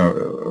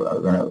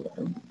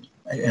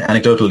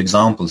 anecdotal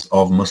examples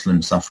of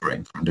Muslim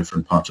suffering from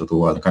different parts of the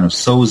world, and kind of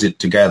sews it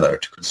together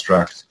to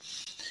construct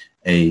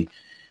a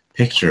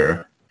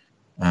picture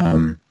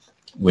in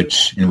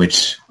which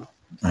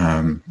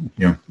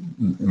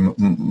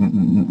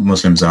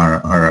Muslims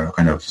are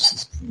kind of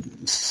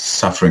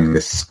suffering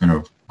this kind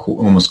of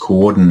almost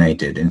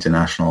coordinated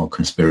international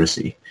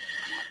conspiracy.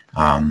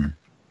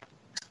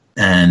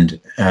 And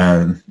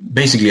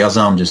basically,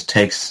 Azzam just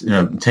takes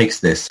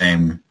this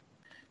same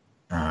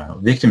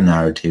victim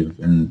narrative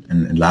and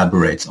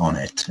elaborates on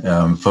it,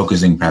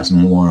 focusing perhaps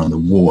more on the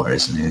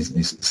wars, and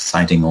is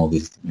citing all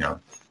these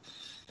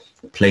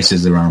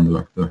places around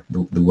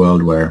the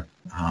world where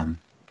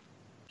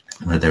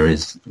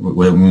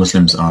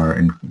Muslims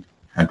are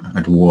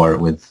at war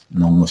with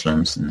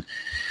non-Muslims, and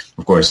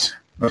of course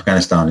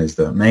Afghanistan is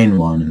the main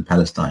one, and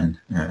Palestine.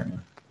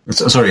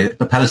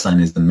 Palestine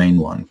is the main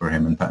one for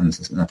him, and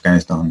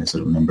Afghanistan is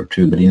sort of number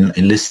two. But he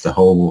lists a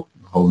whole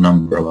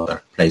number of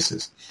other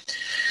places.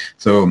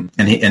 So,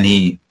 and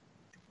he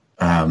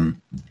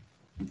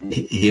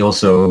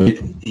also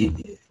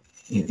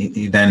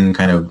then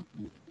kind of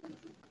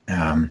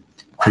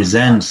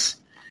presents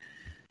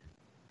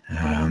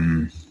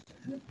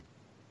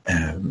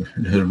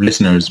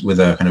listeners with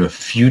a kind of a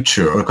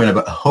future or kind of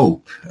a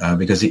hope,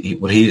 because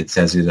what he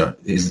says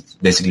is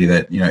basically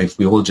that, if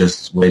we all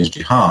just wage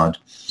jihad,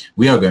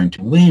 we are going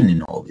to win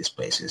in all these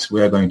places.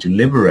 We are going to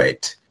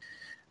liberate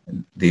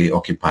the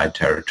occupied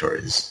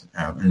territories,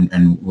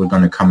 and we're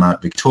going to come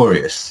out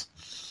victorious.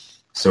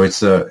 So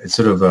it's a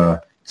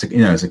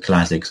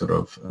classic sort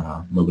of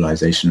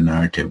mobilization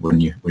narrative where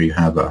you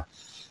have a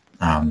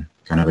kind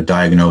of a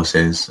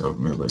diagnosis of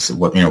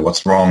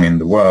what's wrong in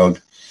the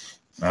world,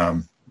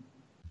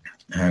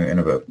 kind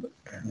of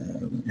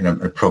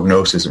a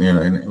prognosis,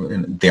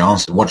 the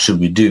answer, what should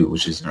we do,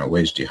 which is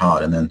wage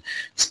jihad, and then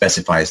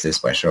specifies this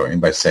by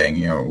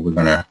saying we're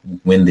going to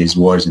win these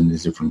wars in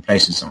these different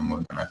places, and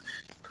we're going to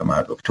come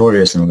out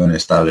victorious, and we're going to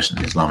establish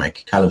an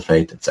Islamic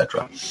caliphate,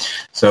 etc.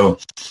 So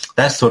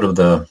that's sort of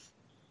the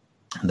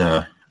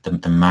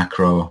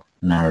macro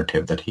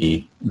narrative that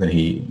he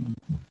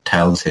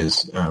tells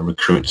his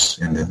recruits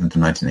in the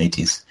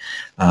 1980s.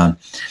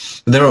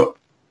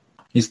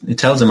 He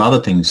tells them other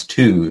things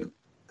too.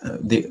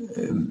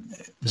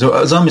 So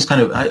Azzam is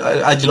kind of,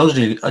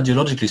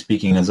 ideologically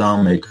speaking,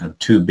 Azzam made kind of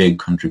two big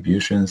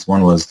contributions.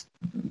 One was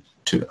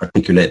to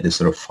articulate this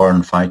sort of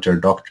foreign fighter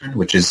doctrine,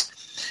 which is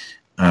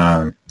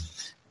that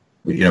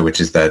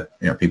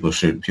people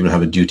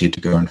have a duty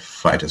to go and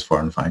fight as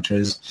foreign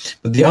fighters.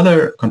 But the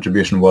other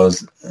contribution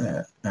was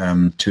to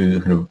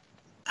kind of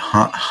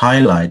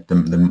highlight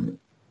the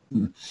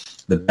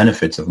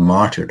benefits of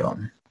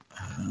martyrdom,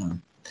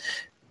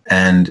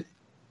 and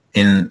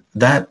in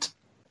that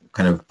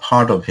kind of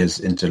part of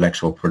his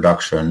intellectual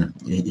production,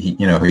 he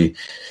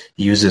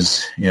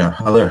uses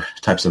other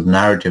types of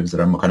narratives that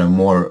are kind of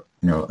more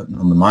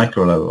on the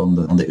micro level,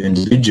 on the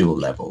individual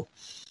level,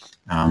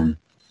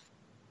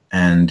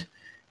 and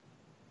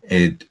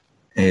it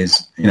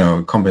is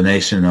a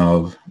combination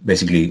of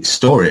basically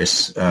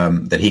stories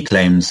that he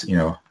claims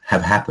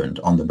have happened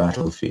on the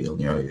battlefield.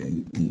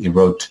 He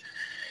wrote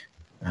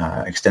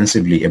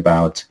extensively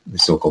about the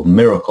so-called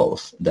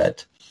miracles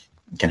that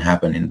can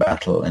happen in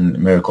battle, and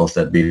miracles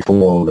that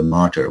befall the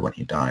martyr when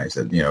he dies.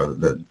 That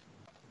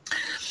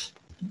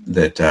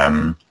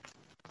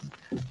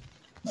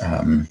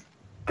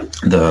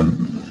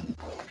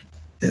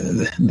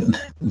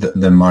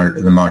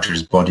the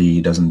martyr's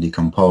body doesn't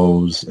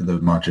decompose. The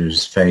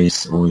martyr's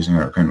face always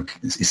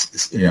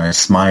is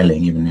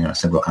smiling, even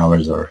several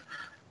hours or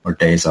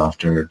days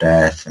after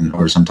death,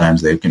 or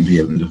sometimes there can be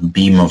a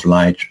beam of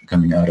light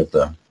coming out of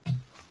the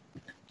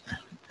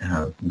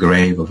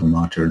grave of a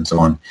martyr, and so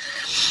on.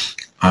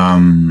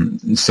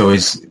 So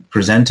he's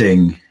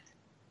presenting,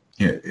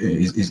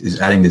 is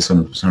adding this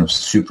sort of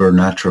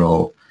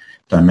supernatural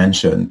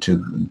dimension to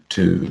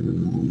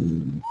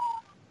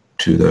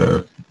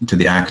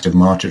the act of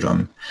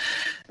martyrdom,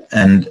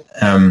 and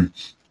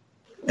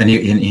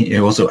he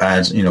also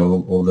adds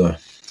all the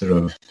sort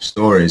of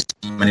stories,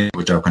 many of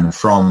which are kind of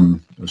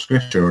from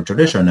scripture or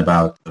tradition,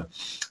 about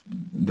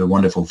the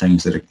wonderful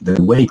things that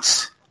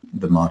awaits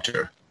the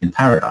martyr in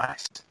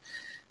paradise.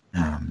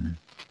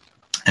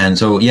 And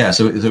so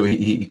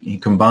he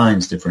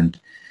combines different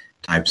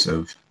types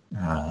of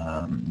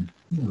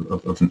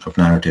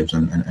narratives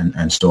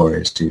and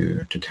stories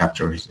to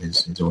capture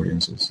his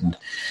audiences. And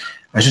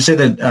I should say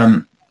that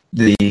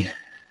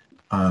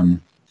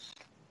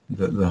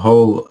the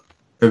whole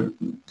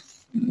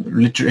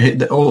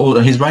all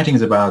his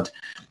writings about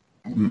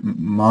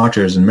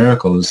martyrs and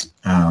miracles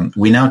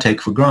we now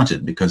take for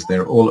granted because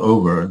they're all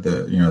over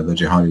the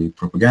jihadi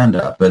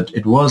propaganda, but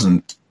it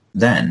wasn't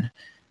then.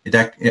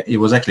 It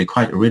was actually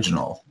quite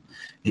original.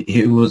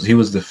 He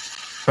was the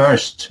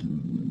first,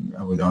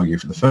 I would argue,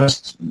 for the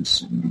first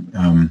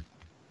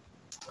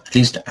at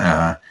least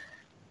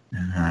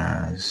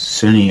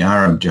Sunni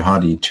Arab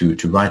jihadi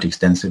to write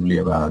extensively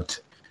about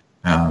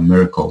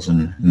miracles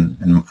and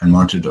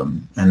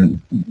martyrdom. And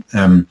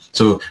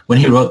so when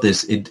he wrote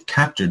this, it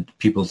captured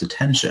people's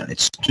attention. It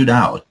stood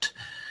out.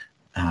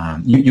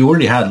 You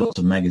already had lots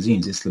of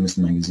magazines, Islamist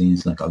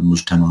magazines like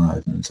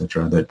Al-Mujtama,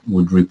 etc., that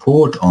would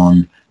report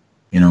on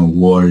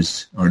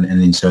wars and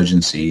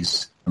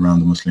insurgencies around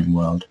the Muslim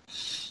world.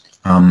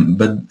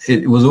 But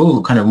it was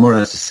all kind of more or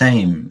less the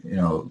same,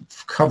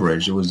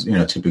 coverage. It was,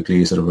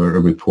 typically sort of a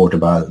report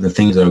about the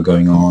things that are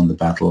going on, the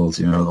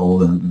battles, all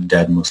the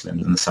dead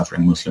Muslims and the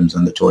suffering Muslims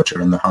and the torture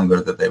and the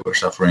hunger that they were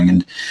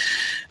suffering,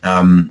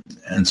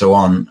 and so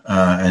on,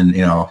 and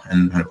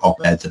kind of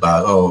op-eds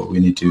about,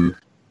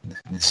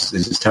 this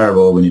is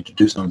terrible, we need to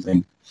do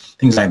something,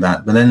 things like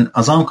that. But then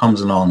Azzam comes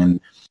along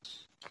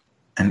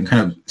and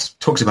kind of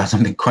talks about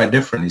something quite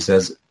different. He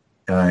says,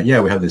 we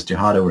have this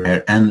jihad over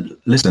here, and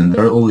listen,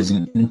 there are all these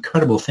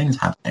incredible things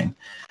happening,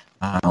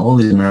 all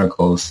these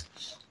miracles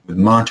with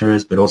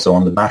martyrs, but also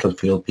on the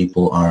battlefield,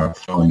 people are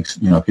throwing,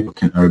 people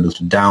are able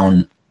to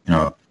down,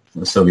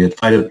 Soviet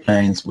fighter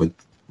planes with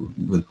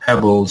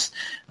pebbles.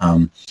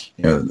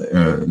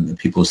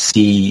 People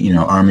see,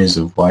 armies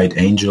of white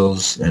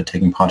angels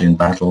taking part in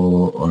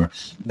battle, or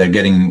they're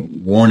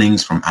getting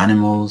warnings from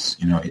animals,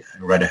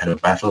 right ahead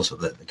of battle so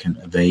that they can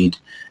evade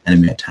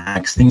enemy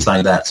attacks, things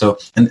like that. So,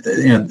 and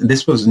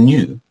this was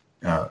new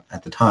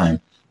at the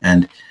time,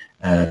 and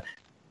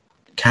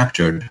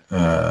captured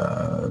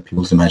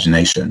people's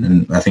imagination,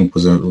 and I think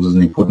was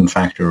an important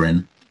factor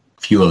in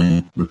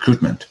fueling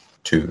recruitment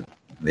to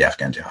the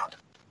Afghan jihad.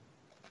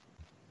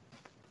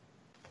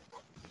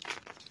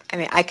 I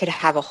mean, I could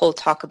have a whole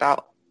talk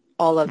about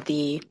all of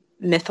the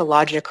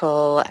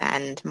mythological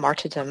and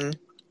martyrdom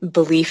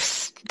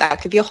beliefs.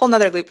 That could be a whole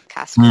nother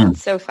loopcast.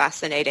 It's so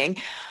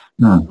fascinating.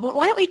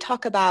 Why don't we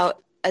talk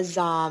about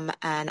Azzam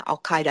and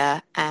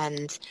Al-Qaeda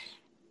and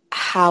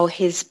how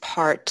his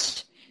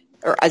part,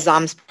 or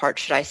Azzam's part,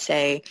 should I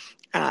say,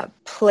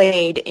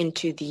 played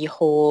into the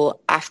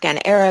whole Afghan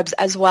Arabs,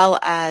 as well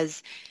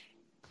as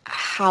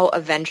how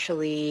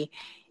eventually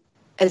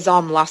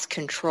Azzam lost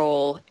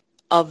control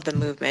of the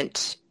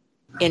movement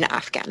in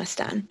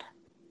Afghanistan.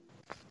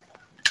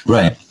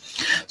 Right.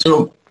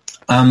 So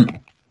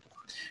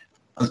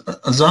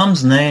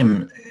Azzam's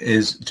name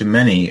is, to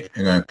many,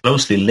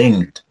 closely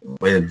linked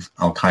with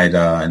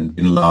Al-Qaeda and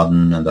Bin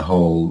Laden and the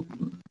whole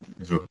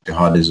sort of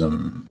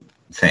jihadism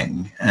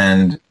thing.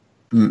 And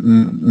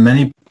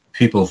many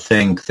people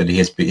think that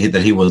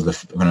he was the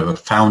kind of a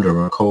founder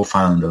or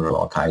co-founder of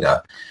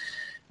Al-Qaeda.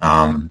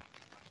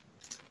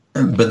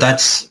 But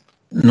that's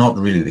not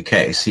really the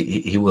case.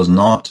 He was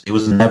not. He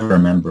was never a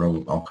member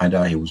of Al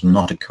Qaeda. He was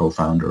not a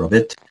co-founder of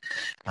it.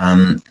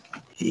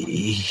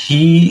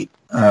 He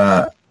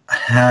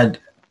had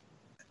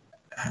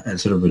a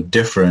sort of a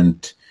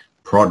different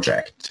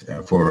project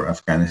for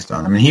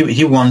Afghanistan. I mean,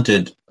 he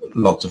wanted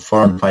lots of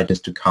foreign fighters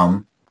to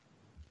come,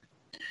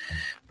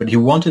 but he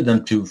wanted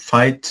them to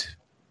fight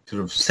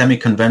sort of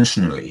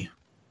semi-conventionally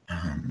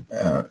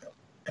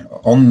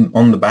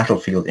on the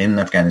battlefield in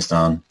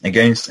Afghanistan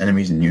against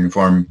enemies in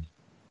uniform.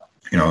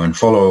 And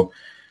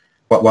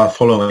while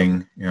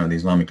following, the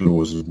Islamic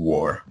laws of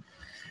war.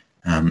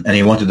 And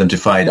he wanted them to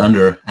fight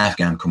under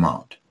Afghan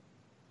command.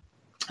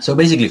 So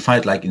basically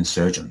fight like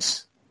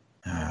insurgents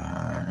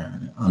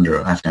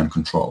under Afghan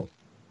control.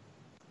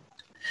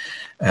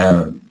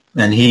 And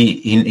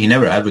he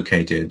never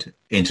advocated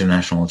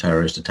international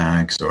terrorist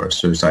attacks or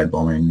suicide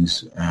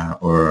bombings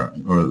or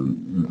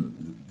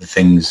the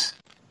things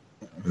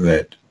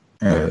that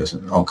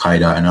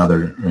Al-Qaeda and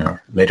other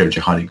later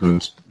jihadi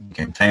groups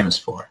became famous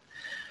for.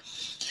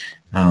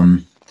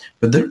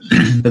 But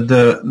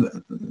the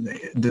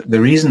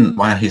reason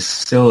why he's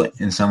still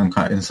in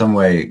some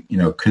way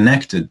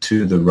connected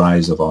to the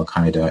rise of Al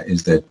Qaeda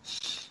is that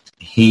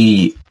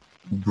he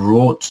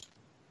brought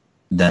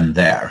them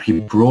there.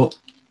 He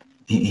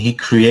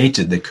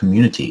created the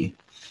community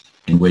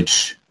from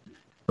which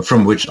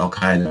Al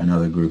Qaeda and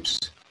other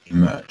groups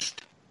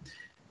emerged,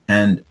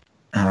 and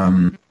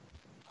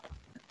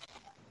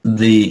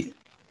the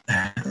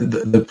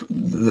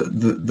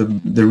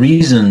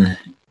reason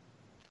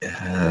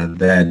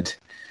that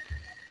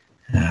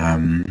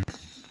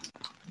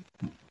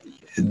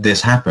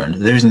this happened.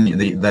 The reason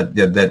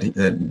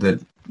that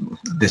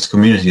this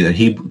community that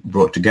he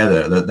brought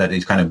together, that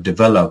it kind of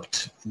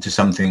developed to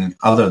something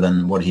other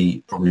than what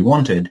he probably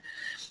wanted,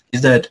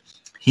 is that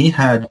he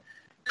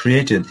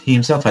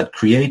himself had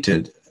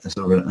created a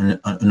sort of an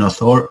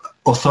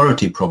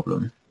authority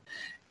problem.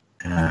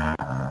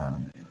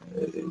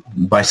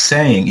 By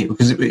saying,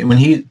 because when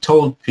he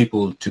told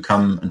people to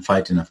come and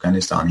fight in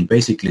Afghanistan, he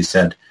basically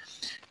said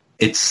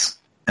it's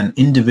an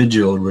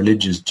individual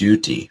religious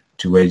duty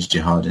to wage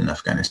jihad in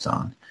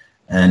Afghanistan,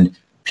 and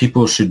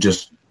people should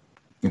just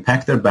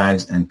pack their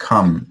bags and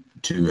come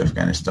to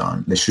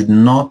Afghanistan. They should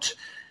not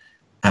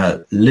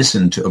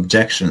listen to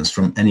objections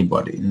from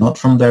anybody, not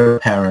from their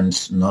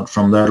parents, not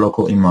from their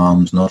local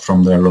imams, not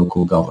from their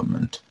local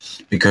government,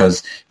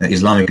 because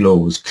Islamic law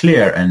was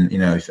clear, and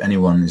if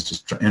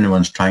anyone's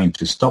trying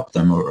to stop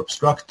them or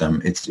obstruct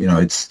them,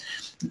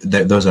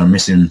 those are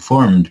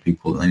misinformed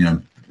people,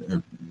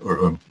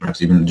 or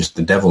perhaps even just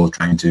the devil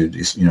trying to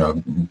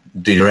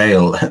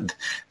derail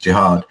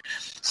jihad.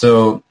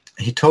 So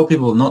he told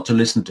people not to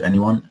listen to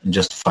anyone and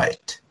just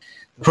fight.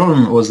 The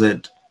problem was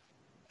that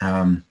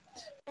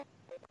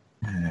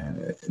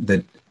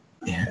that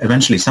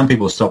eventually some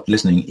people stopped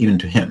listening even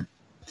to him,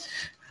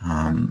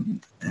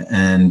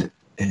 and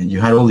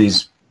you had all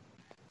these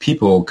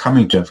people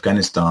coming to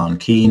Afghanistan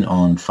keen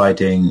on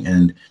fighting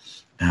and,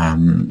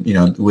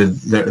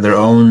 with their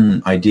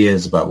own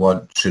ideas about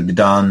what should be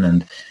done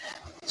and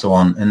so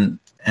on.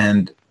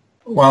 And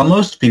while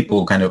most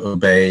people kind of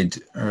obeyed,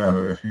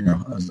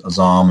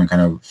 Azzam and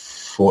kind of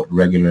fought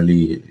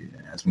regularly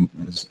as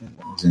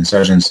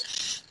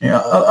insurgents,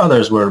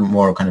 others were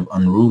more kind of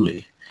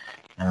unruly.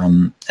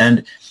 And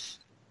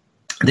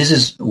this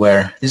is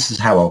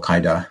how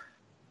Al-Qaeda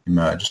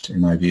emerged, in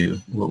my view.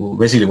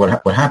 Basically,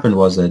 what happened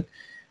was that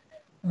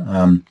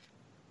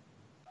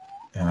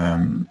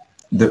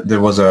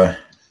there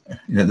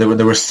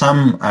were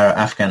some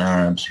Afghan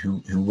Arabs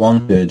who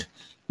wanted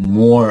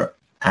more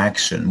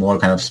action, more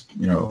kind of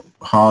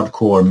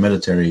hardcore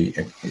military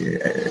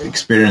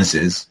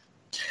experiences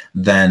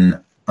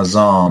than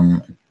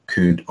Azzam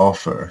could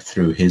offer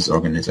through his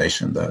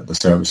organization, the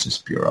Services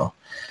Bureau.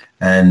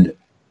 And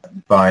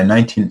by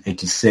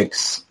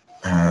 1986,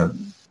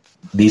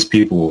 these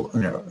people,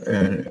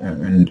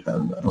 and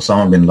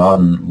Osama bin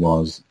Laden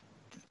was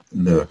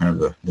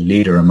the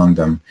leader among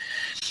them,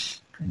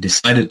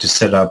 decided to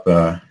set up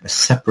a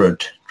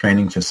separate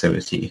training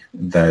facility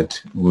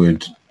that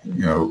would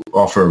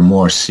offer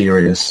more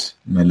serious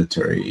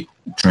military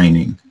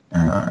training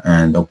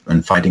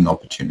and fighting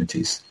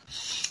opportunities.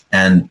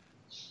 And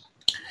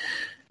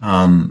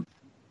bin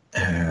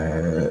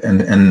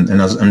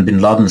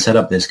Laden set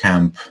up this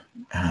camp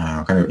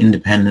kind of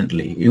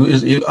independently. He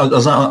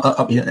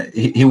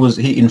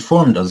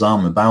informed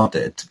Azzam about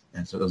it,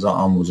 and so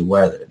Azzam was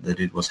aware that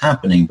it was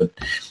happening, but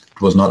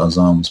it was not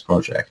Azzam's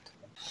project.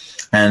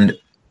 And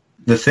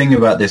the thing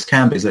about this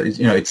camp is that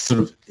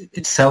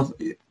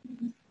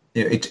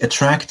it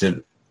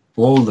attracted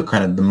all the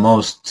kind of the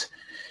most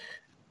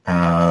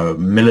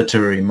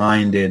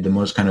military-minded, the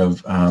most kind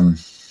of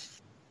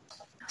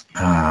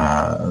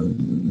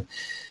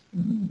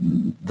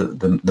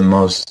the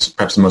most,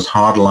 perhaps the most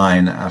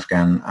hardline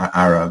Afghan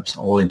Arabs,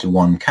 all into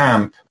one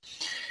camp.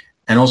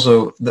 And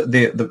also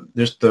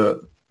there's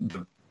the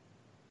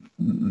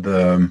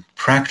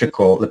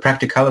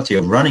practicality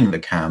of running the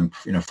camp,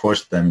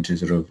 forced them to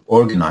sort of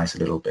organize a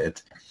little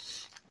bit.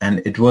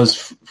 And it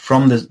was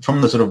from the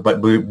sort of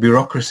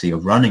bureaucracy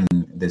of running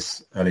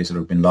this early sort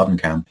of bin Laden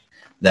camp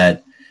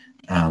that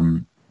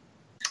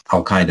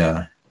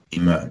Al-Qaeda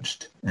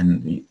emerged.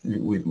 And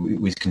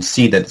we can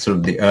see that sort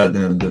of the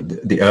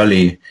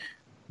early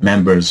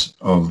members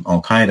of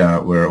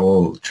Al-Qaeda were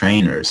all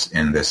trainers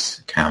in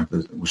this camp,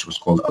 which was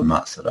called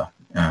Al-Masada.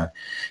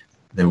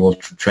 They were all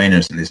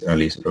trainers in this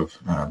early sort of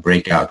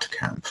breakout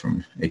camp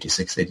from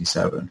 86,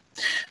 87.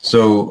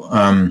 So,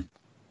 and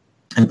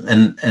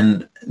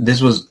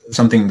this was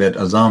something that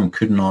Azzam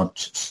could not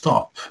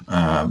stop.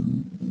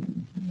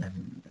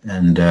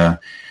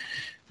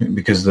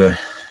 Because the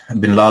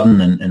bin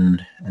Laden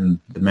and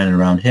the men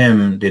around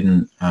him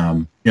didn't,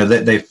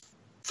 they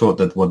thought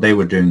that what they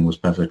were doing was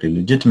perfectly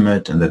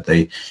legitimate, and that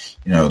they,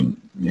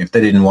 if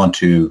they didn't want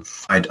to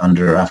fight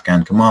under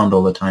Afghan command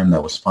all the time,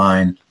 that was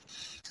fine,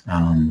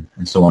 and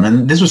so on.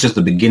 And this was just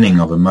the beginning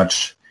of a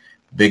much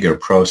bigger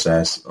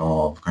process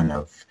of kind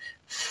of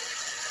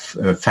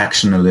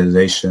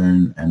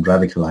factionalization and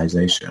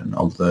radicalization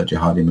of the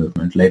jihadi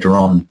movement. Later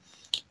on,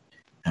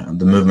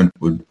 the movement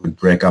would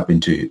break up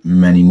into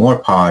many more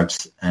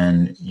parts,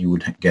 and you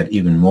would get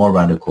even more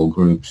radical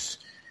groups,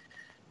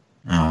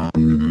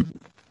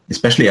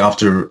 especially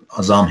after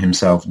Azzam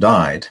himself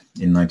died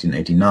in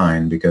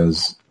 1989,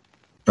 because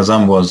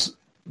Azzam was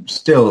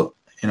still,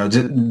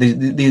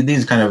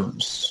 these kind of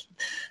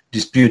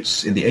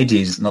disputes in the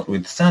 80s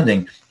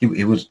notwithstanding,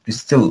 he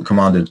still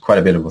commanded quite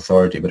a bit of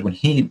authority. But when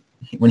he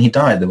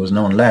died, there was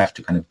no one left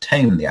to kind of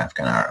tame the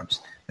Afghan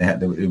Arabs.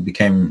 It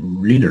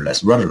became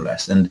leaderless,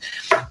 rudderless, and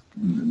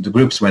the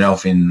groups went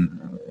off in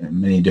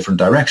many different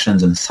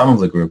directions. And some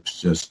of the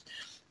groups just,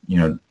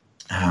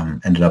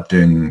 ended up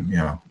doing,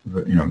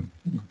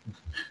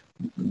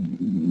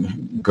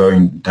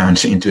 going down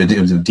into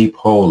a deep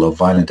hole of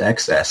violent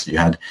excess. You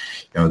had,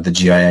 the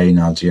GIA in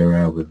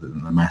Algeria with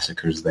the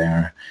massacres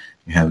there.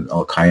 You have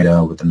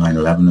Al-Qaeda with the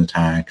 9/11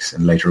 attacks,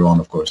 and later on,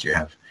 of course, you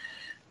have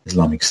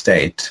Islamic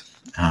State.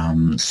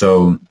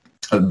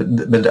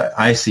 But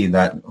I see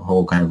that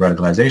whole kind of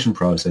radicalization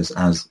process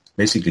as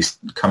basically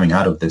coming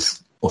out of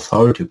this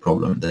authority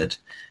problem that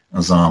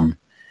Azzam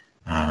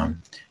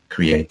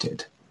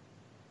created.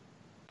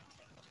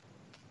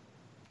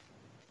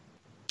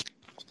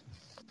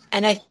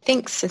 And I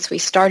think since we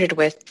started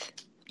with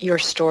your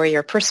story,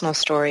 your personal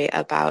story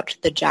about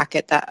the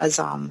jacket that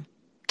Azzam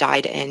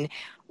died in,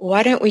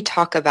 why don't we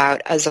talk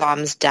about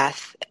Azzam's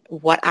death,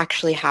 what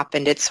actually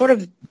happened? It's sort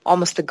of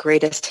almost the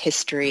greatest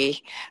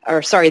mystery,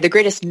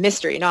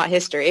 not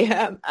history,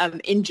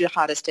 in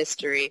jihadist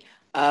history,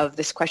 of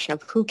this question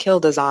of who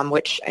killed Azzam,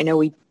 which I know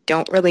we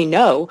don't really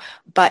know,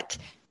 but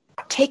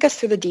take us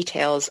through the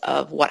details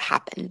of what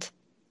happened.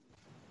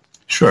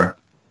 Sure.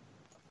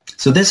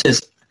 So this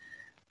is,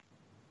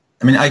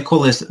 I call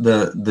this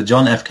the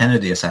John F.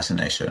 Kennedy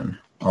assassination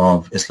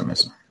of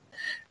Islamism,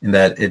 in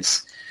that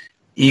it's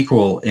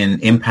equal in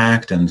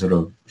impact and sort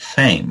of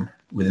fame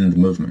within the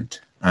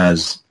movement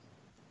as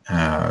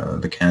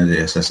the Kennedy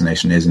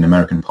assassination is in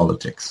American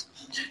politics.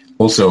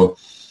 Also,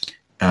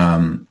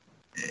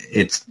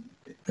 it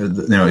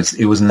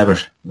was never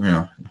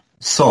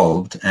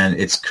solved, and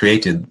it's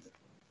created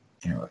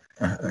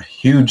a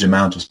huge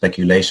amount of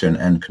speculation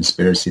and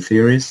conspiracy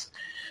theories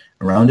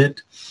around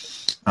it.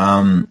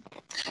 The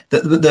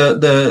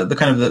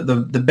kind of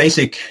the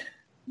basic,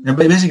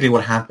 basically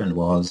what happened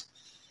was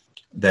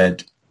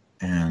that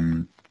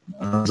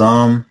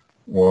Azzam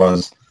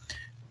was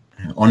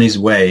on his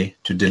way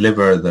to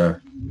deliver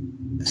the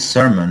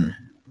sermon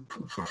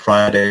for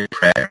Friday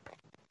prayer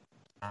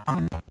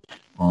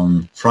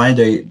on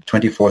Friday,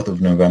 24th of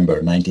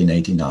November,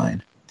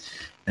 1989.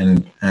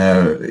 And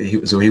he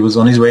was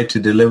on his way to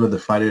deliver the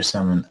Friday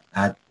sermon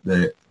at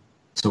the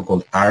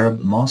so-called Arab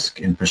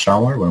mosque in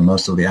Peshawar, where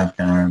most of the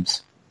Afghan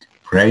Arabs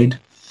prayed.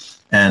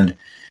 And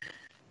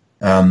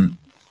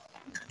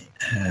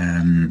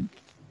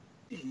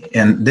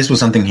this was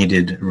something he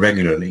did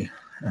regularly.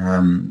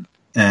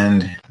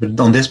 But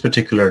on this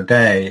particular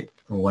day,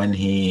 when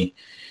he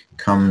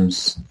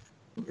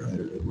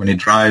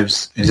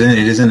drives, it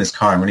is in his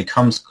car, and when he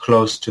comes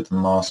close to the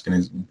mosque and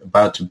is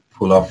about to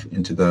pull off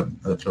into the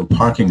little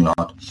parking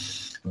lot,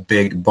 a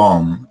big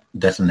bomb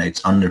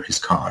detonates under his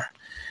car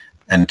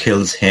and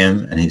kills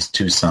him and his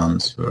two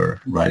sons who are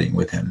riding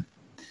with him.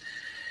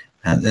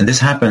 And this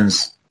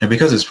happens, and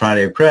because it's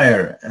Friday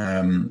prayer,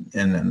 and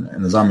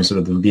Azzam is sort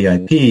of the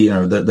VIP,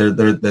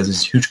 there's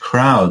this huge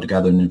crowd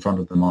gathered in front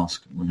of the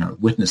mosque,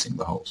 witnessing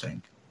the whole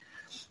thing.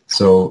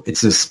 So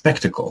it's a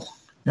spectacle.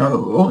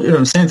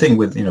 Same thing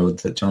with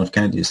the John F.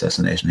 Kennedy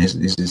assassination.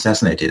 He's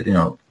assassinated,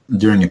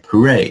 during a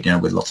parade,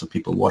 with lots of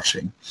people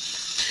watching.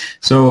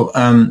 So,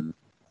 and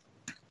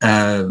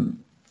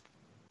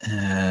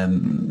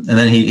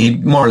then he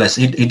more or less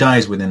he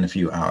dies within a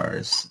few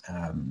hours,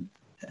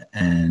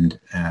 and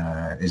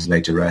is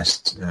laid to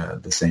rest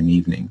the same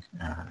evening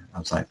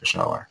outside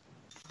Peshawar.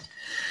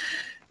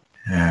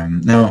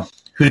 Now,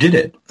 who did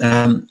it?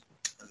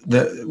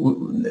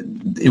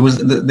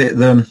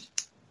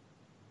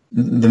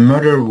 The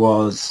murder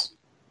was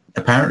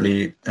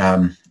apparently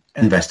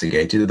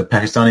investigated. The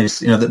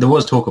Pakistanis, there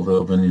was talk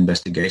of an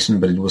investigation,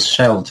 but it was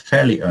shelved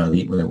fairly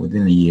early,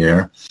 within a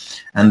year,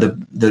 and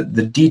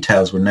the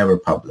details were never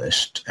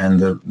published, and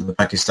the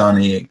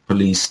Pakistani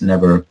police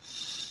never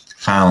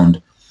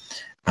found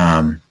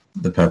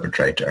the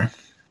perpetrator.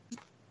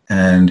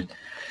 And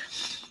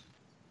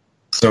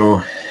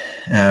so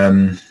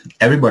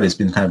everybody's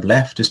been kind of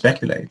left to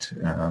speculate.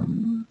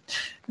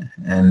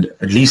 And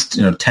at least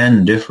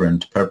 10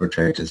 different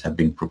perpetrators have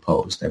been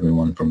proposed.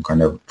 Everyone from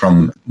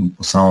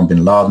Osama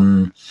bin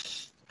Laden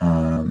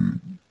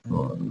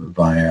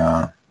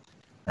via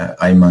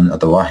Ayman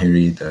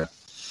al-Zawahiri, the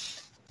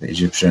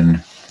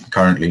Egyptian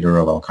current leader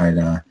of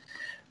Al-Qaeda,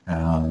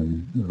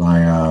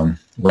 via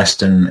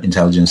Western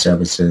intelligence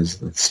services,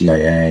 the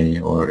CIA,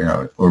 or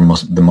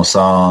the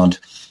Mossad,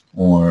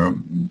 or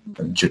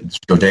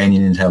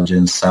Jordanian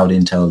intelligence, Saudi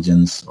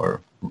intelligence,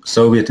 or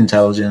Soviet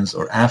intelligence,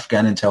 or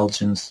Afghan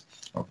intelligence,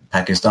 or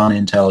Pakistani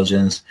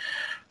intelligence,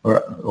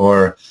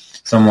 or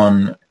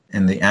someone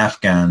in the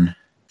Afghan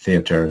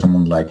theater,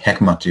 someone like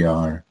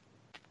Hekmatyar.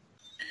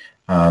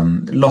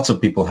 Lots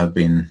of people have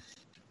been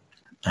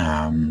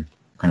kind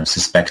of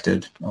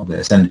suspected of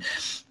this, and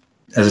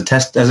as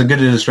a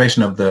good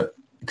illustration of the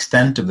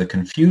extent of the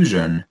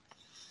confusion,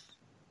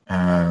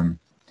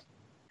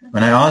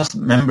 when I asked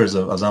members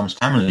of Azzam's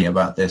family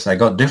about this, I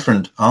got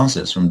different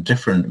answers from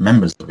different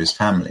members of his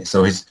family.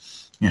 So his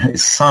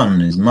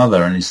son, his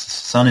mother, and his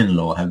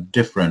son-in-law have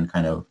different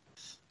kind of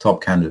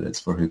top candidates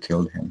for who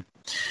killed him.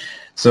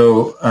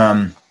 So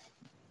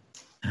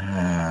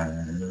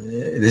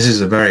this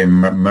is a very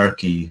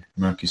murky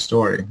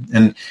story,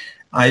 and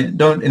I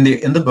don't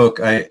in the book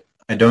I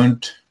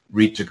don't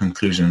reach a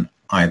conclusion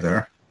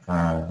either,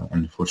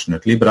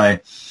 unfortunately. But I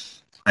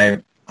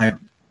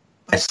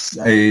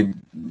say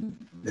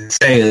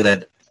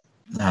that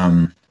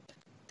the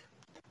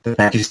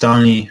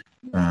Pakistani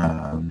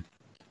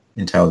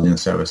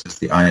intelligence services,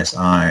 the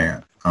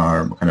ISI,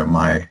 are kind of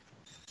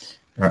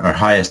are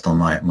highest on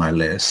my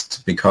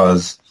list,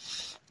 because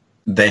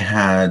they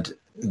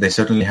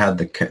certainly had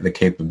the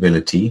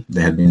capability.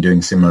 They had been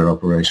doing similar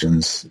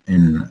operations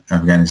in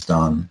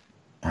Afghanistan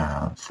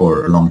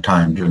for a long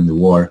time during the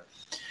war,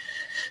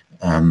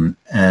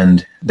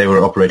 and they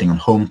were operating on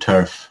home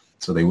turf,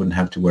 so they wouldn't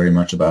have to worry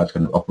much about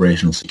kind of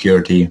operational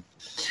security.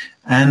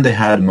 And they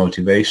had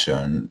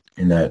motivation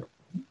in that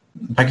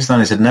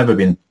Pakistanis had never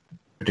been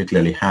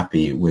particularly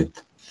happy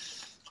with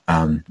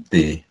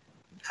the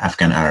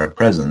Afghan Arab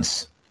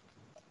presence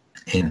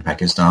in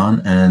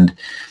Pakistan. And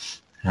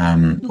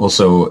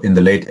also in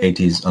the late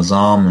 80s,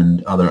 Azzam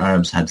and other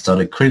Arabs had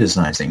started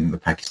criticizing the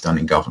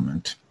Pakistani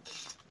government,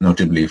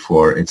 notably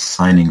for its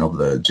signing of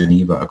the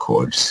Geneva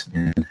Accords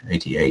in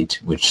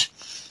 88, which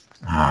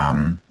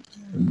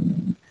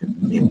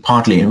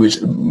which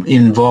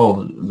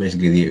involved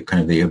basically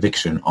the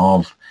eviction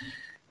of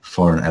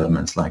foreign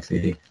elements like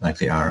the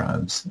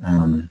Arabs,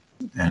 and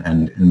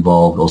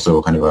involved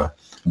also kind of a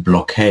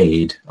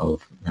blockade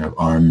of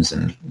arms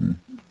and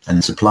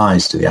and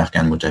supplies to the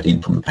Afghan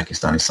Mujahideen from the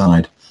Pakistani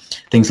side.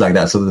 Things like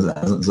that. So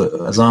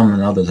Azzam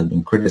and others had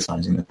been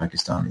criticizing the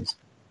Pakistanis.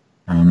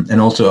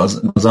 And also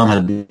Azzam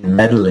had been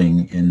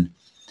meddling in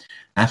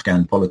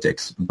Afghan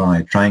politics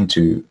by trying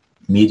to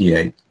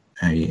mediate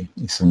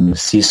some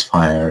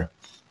ceasefire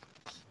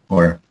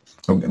or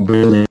a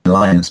brilliant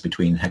alliance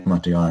between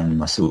Hekmatyar and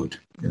Massoud,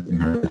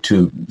 the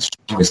two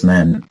strongest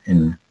men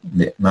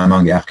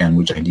among the Afghan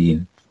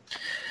Mujahideen,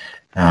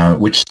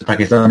 which the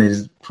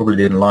Pakistanis probably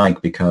didn't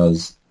like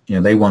because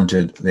they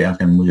wanted the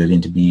Afghan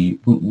Mujahideen to be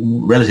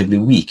relatively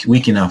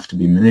weak enough to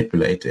be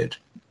manipulated,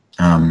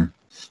 and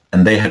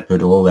they had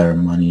put all their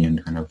money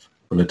and kind of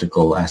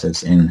political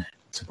assets in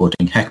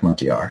supporting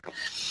Hekmatyar.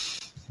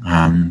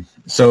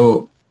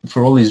 So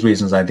for all these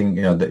reasons, I think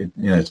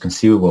it's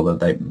conceivable that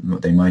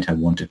they might have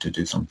wanted to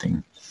do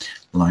something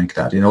like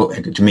that.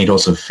 To me, it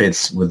also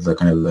fits with the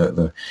kind of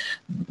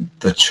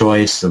the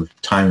choice of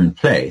time and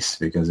place,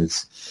 because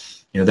it's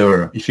there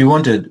were, if you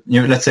wanted,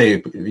 let's say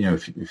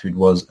if it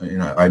was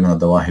Ayman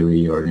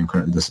al-Zawahiri or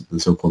the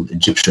so-called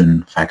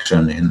Egyptian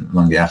faction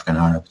among the Afghan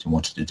Arabs who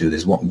wanted to do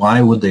this,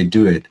 why would they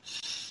do it?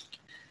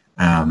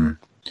 Why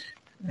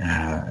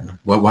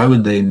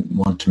would they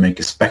want to make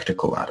a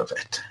spectacle out of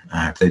it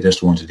if they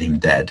just wanted him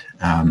dead?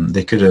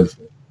 They could have,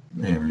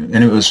 and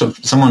it was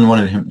if someone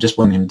wanted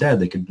him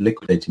dead, they could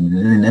liquidate him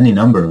in any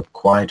number of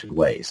quieter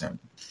ways,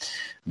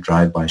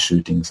 drive-by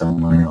shooting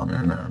somewhere on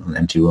an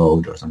empty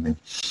road or something.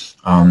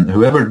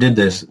 Whoever did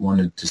this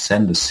wanted to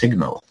send a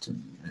signal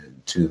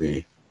to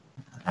the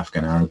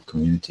Afghan Arab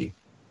community.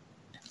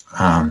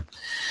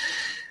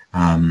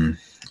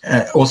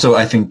 Also,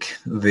 I think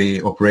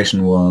the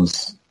operation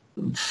was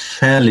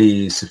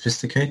fairly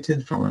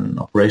sophisticated from an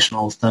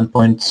operational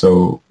standpoint,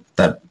 so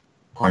that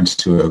points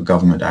to a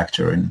government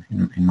actor in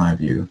my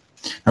view.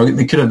 Now,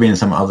 it could have been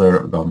some other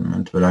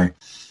government, but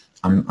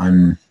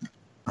my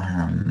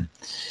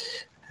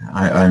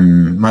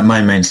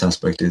main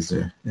suspect is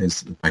the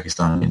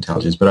Pakistani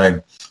intelligence,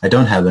 but I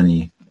don't have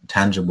any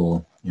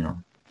tangible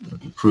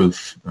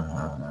proof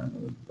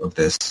of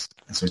this,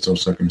 so it's all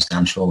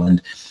circumstantial,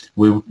 and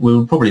we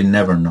will probably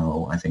never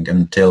know, I think,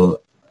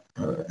 until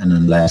and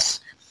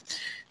unless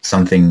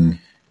something,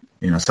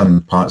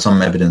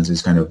 some evidence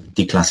is kind of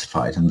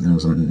declassified, and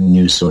some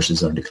news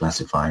sources are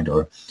declassified,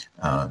 or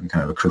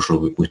kind of a crucial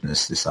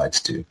witness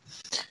decides to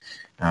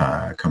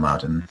come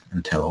out and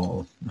tell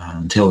all.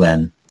 Until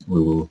then,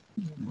 we'll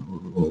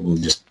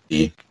just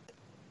be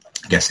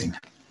guessing.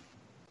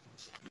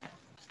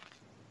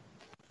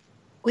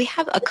 We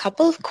have a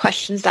couple of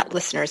questions that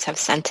listeners have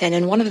sent in,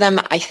 and one of them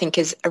I think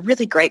is a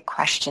really great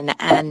question,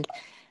 and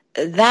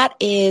that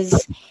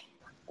is,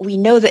 we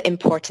know the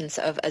importance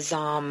of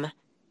Azzam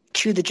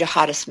to the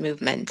jihadist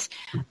movement,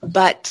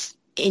 but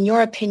in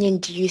your opinion,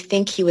 do you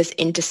think he was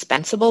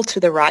indispensable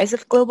to the rise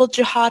of global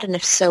jihad, and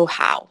if so,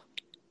 how?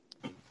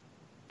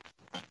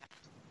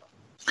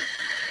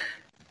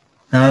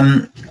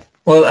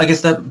 Well, I guess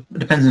that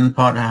depends in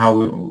part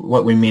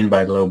what we mean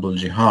by global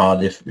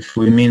jihad. If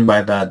we mean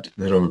by that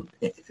there are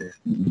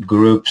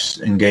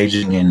groups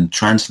engaging in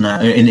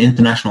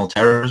international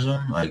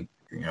terrorism, like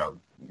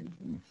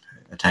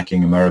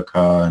attacking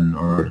America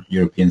or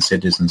European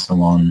cities and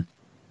so on,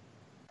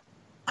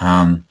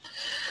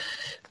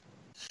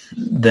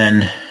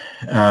 then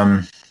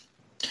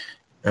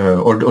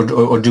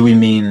or do we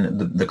mean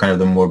the kind of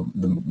the more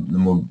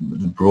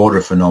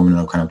broader phenomenon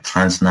of kind of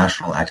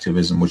transnational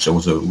activism, which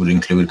also would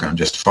include kind of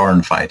just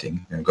foreign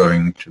fighting,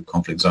 going to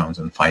conflict zones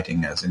and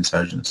fighting as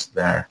insurgents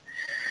there?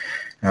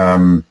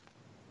 I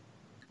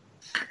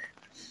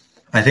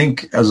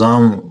think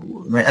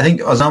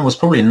Azzam was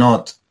probably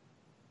not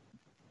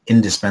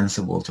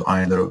indispensable to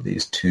either of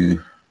these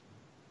two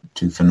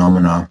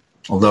phenomena,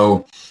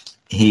 although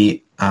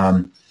he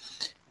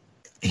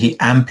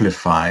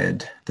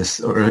amplified this,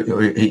 or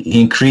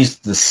he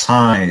increased the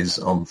size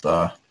of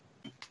the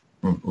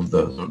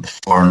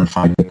foreign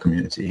fighter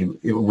community.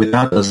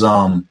 Without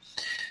Azzam,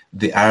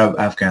 the Arab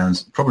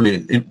Afghans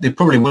probably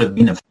would have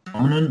been a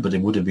phenomenon, but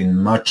it would have been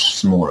much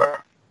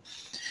smaller,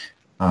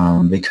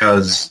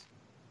 because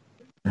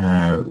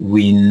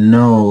we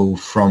know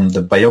from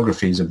the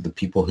biographies of the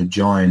people who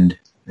joined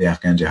the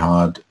Afghan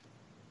Jihad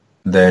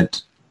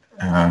that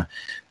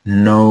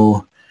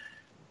no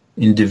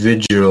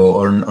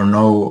individual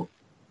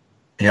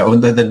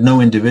that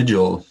no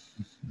individual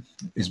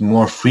is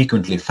more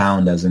frequently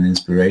found as an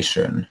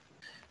inspiration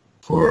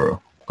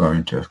for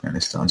going to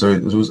Afghanistan. So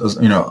it was,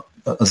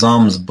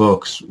 Azzam's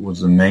books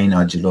was the main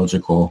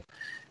ideological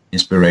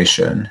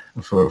inspiration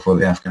for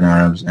the Afghan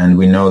Arabs, and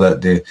we know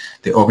that the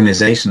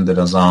organization that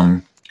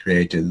Azzam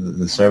created,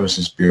 the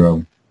Services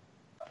Bureau,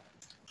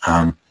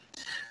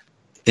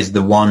 is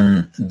the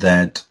one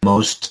that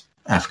most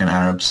Afghan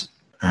Arabs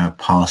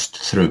passed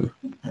through,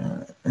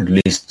 at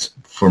least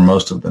for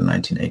most of the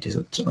 1980s.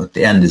 At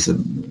the end is a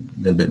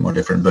little bit more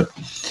different, but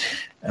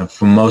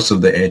for most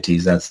of the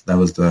 80s, that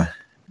was the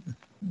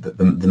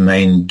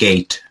main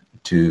gate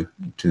to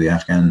the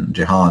Afghan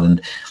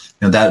Jihad,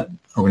 and that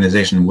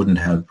organization wouldn't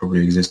have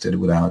probably existed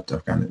without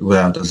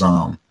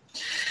Azzam.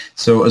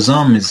 So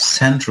Azzam is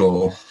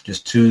central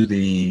just to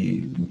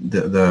the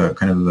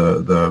kind of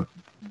the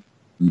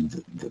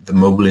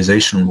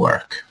mobilization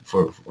work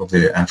of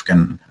the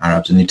Afghan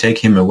Arabs, and you take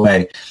him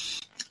away,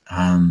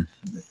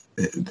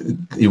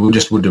 it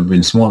would have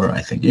been smaller.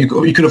 I think you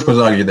could of course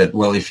argue that,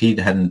 well, if he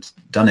hadn't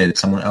done it,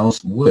 someone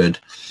else would.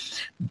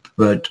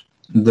 But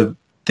the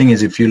thing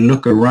is, if you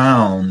look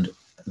around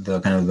the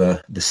kind of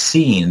the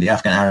scene, the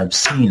Afghan Arab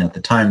scene at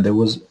the time, there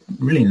was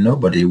really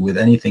nobody with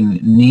anything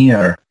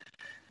near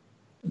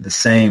the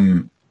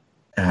same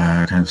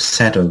kind of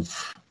set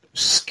of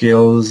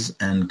skills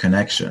and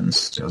connections.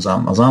 So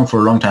Azzam for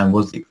a long time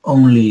was the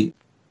only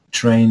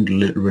trained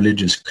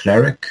religious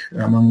cleric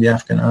among the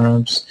Afghan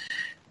Arabs.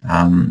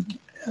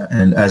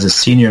 And as a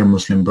senior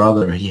Muslim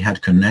brother, he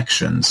had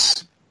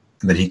connections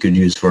that he could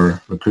use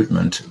for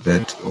recruitment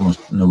that almost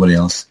nobody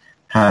else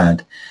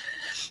had.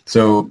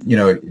 So,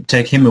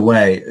 take him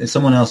away.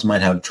 Someone else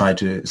might have tried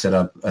to set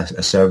up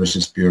a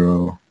services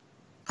bureau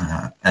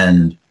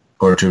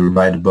or to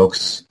write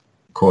books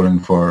calling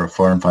for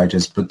foreign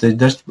fighters, but I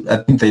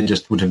think they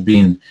just would have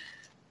been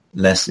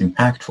less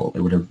impactful. They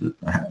would have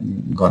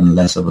gotten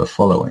less of a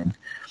following.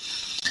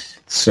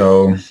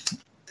 So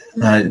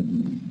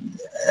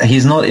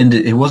he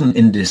wasn't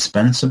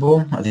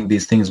indispensable. I think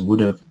these things would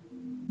have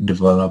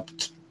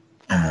developed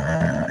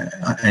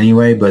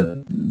anyway,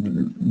 but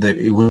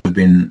it would have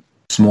been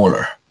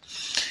smaller.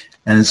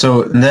 And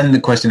then the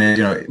question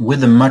is,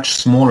 with a much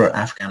smaller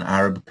Afghan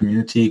Arab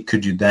community,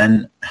 could you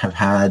then have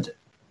had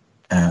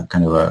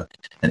kind of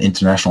an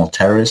international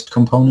terrorist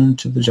component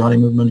to the Jihadi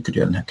movement? Could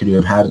you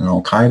have had an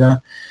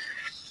Al-Qaeda?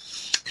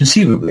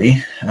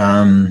 Conceivably.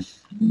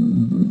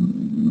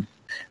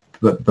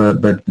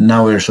 But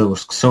now we're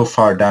so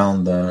far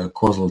down the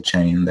causal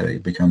chain that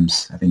it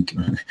becomes, I think,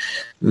 a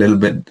little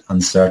bit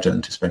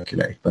uncertain to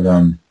speculate. But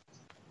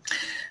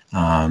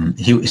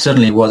he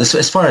certainly was.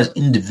 As far as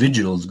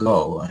individuals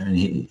go, I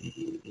mean,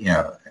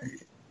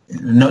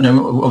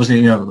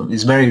 obviously,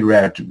 it's very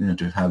rare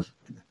to have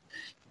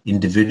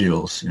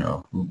individuals,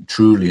 who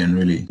truly and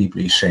really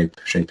deeply shape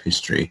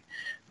history,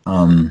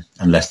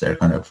 unless they're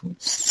kind of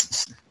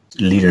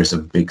leaders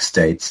of big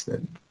states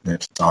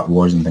that start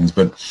wars and things.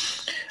 But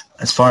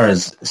as far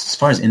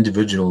as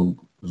individuals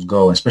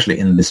go, especially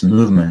in this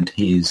movement,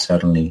 he is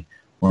certainly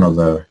one of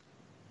the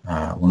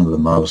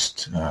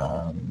most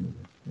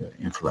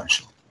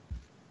influential.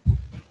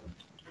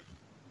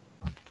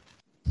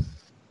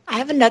 I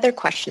have another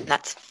question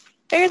that's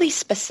fairly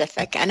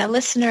specific, and a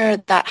listener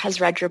that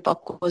has read your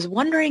book was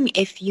wondering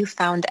if you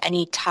found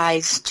any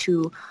ties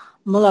to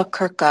Mullah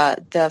Kirka,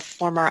 the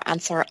former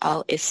Ansar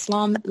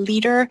al-Islam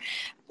leader,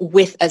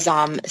 with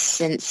Azzam,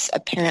 since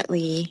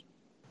apparently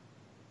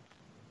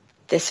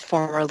this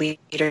former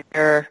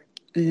leader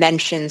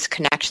mentions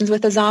connections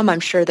with Azzam. I'm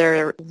sure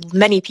there are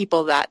many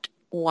people that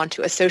want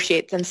to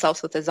associate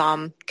themselves with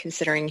Azzam,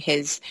 considering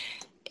his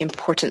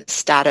important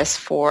status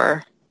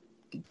for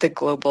the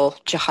global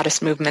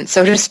jihadist movement,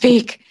 so to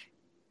speak.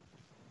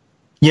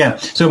 Yeah,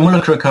 so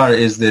Mullah Kirka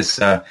is this.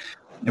 For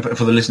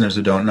the listeners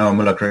who don't know,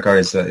 Mullah Kirka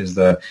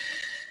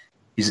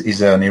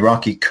is an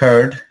Iraqi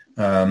Kurd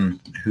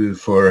who,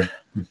 for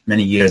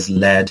many years,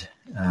 led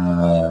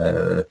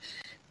an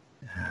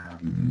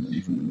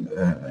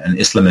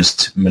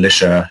Islamist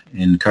militia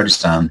in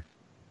Kurdistan,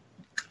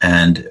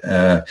 and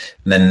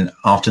then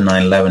after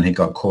 9/11, he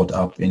got caught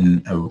up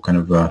in a kind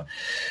of a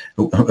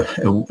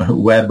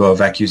web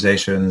of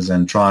accusations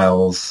and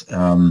trials,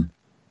 and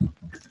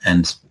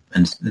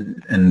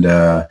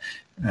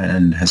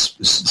has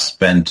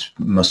spent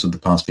most of the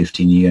past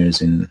 15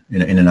 years in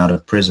and out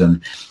of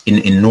prison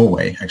in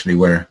Norway, actually,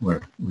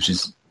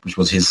 which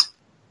was his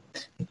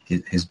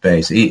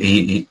base.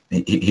 He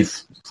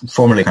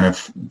formerly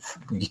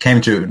he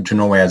came to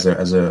Norway as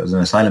an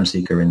asylum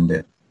seeker in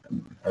the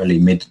early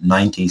mid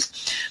 90s,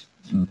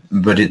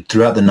 but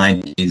throughout the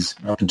 90s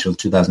up until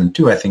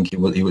 2002, I think he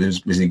was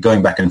busy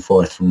going back and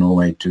forth from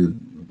Norway to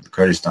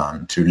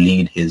Kurdistan to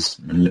lead his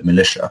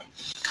militia.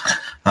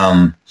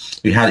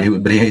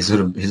 His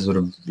sort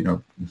of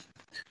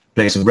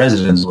place of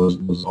residence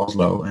was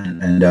Oslo,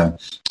 and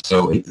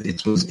so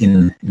it was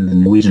in the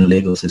Norwegian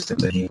legal system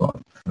that he got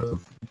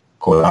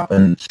caught up.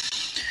 And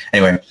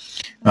anyway,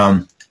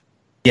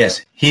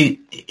 yes, he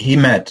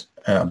met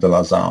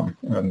Abdallah Azzam.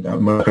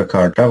 Mullah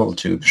Kirka traveled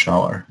to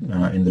Peshawar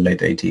in the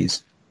late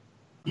 80s,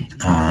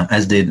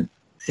 as did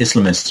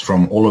Islamists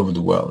from all over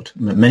the world.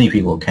 Many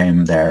people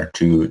came there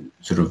to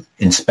sort of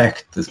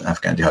inspect the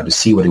Afghan jihad, to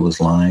see what it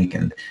was like,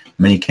 and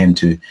many came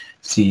to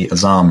see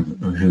Azzam,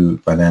 who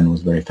by then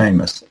was very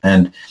famous.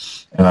 And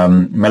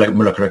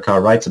Mullah Kirka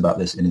writes about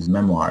this in his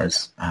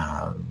memoirs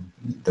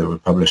that were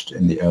published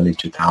in the early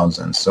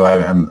 2000s. So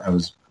I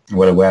was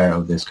well aware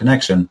of this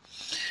connection.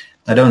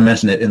 I don't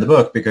mention it in the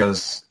book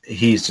because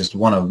he's just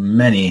one of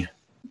many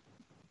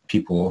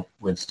people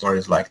with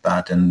stories like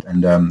that, and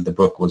the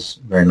book was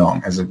very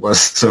long as it was.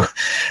 So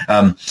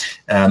I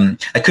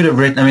could have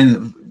written. I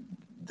mean,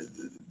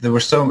 there were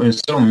so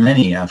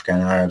many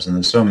Afghan Arabs, and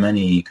there's so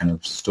many kind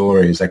of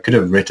stories. I could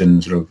have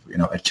written sort of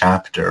a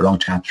long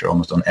chapter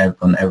almost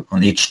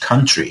on each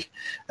country,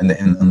 and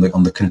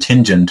on the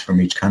contingent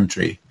from each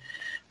country,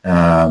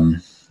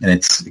 and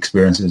its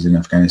experiences in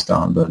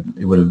Afghanistan. But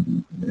it would have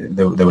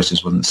there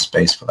wasn't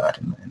space for that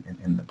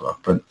in the book.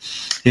 But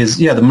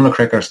the Mullah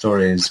Krekar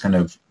story is kind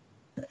of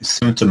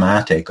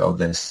symptomatic of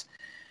this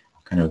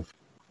kind of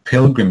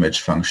pilgrimage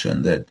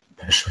function that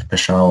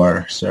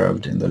Peshawar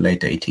served in the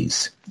late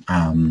 80s.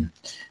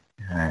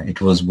 It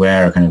was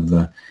where kind of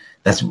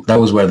that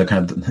was where the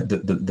kind of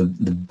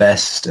the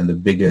best and the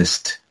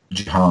biggest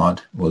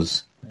jihad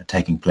was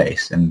taking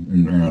place,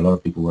 and a lot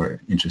of people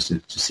were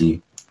interested to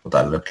see what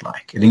that looked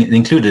like. It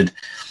included,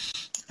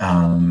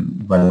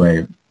 by the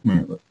way,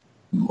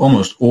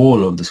 almost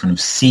all of the kind of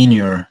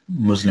senior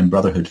Muslim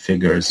Brotherhood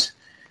figures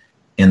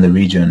in the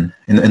region,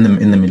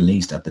 in the Middle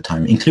East at the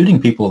time, including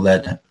people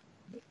that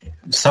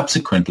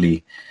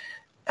subsequently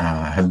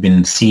have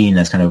been seen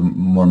as kind of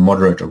more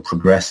moderate or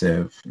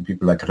progressive.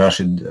 People like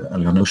Rashid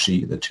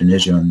Al-Ghanouchi, the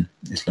Tunisian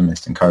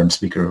Islamist and current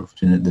Speaker of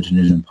the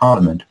Tunisian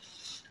Parliament,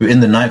 who from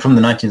the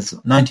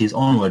 1990s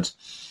onwards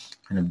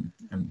kind of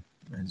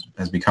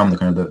has become the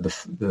kind of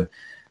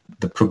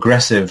the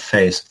progressive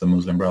face of the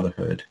Muslim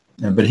Brotherhood.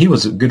 But he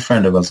was a good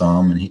friend of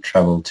Azzam, and he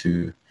traveled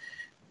to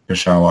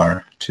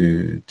Peshawar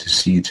to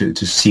see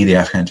the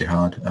Afghan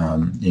Jihad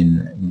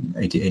in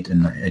 88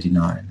 and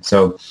 89.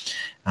 So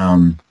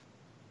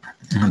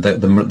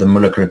the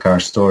Mullah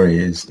Krekar story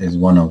is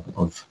one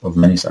of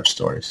many such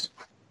stories.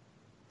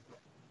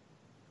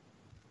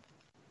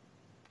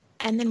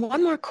 And then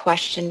one more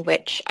question,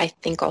 which I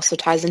think also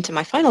ties into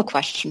my final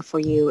question for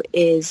you,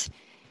 is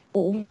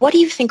what do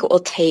you think it will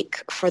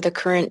take for the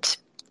current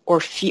or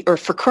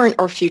current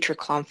or future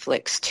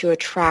conflicts to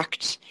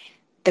attract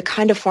the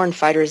kind of foreign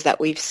fighters that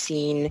we've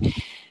seen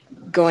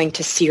going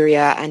to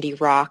Syria and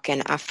Iraq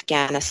and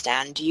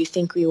Afghanistan? Do you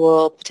think we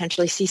will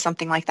potentially see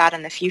something like that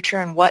in the future?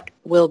 And what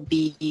will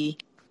be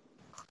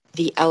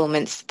the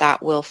elements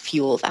that will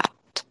fuel that?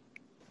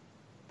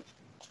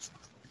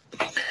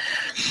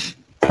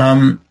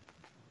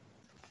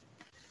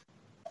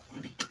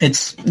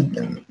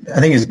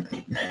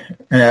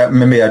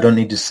 Maybe I don't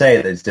need to say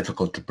that it's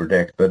difficult to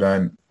predict, but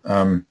I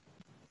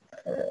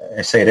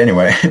say it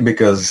anyway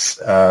because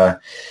the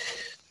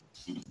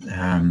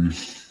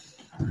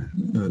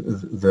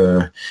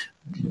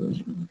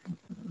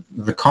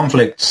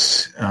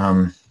conflicts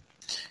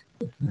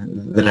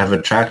that have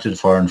attracted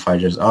foreign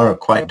fighters are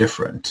quite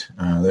different,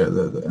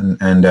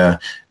 and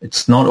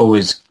it's not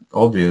always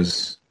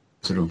obvious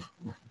sort of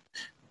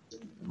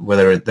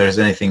whether there's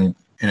anything,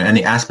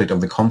 any aspect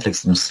of the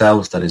conflicts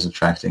themselves that is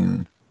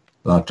attracting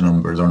large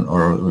numbers,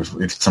 or if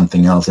it's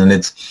something else. And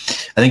I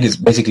think it's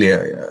basically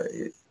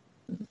you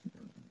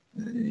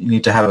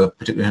need to have a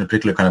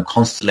particular kind of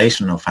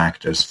constellation of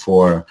factors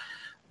for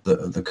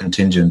the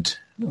contingent,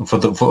 for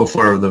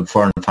the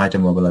foreign fighter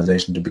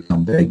mobilization to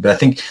become big. But I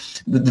think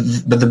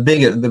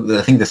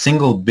the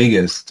single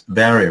biggest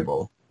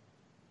variable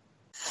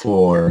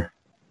for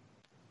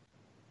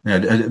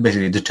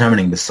basically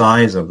determining the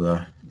size of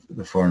the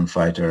foreign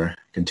fighter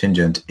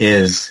contingent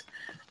is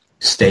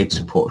state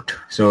support.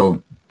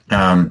 So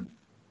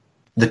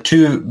the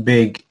two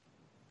big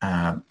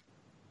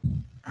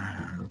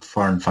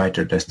foreign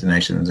fighter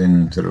destinations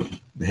in sort of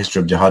the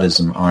history of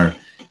jihadism are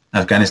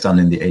Afghanistan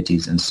in the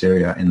 80s and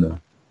Syria in the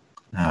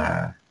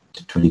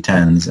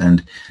 2010s,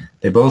 and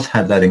they both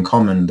had that in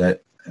common,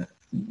 that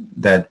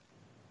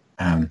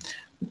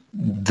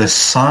the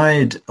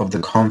side of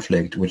the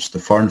conflict which the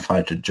foreign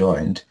fighter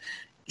joined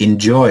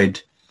enjoyed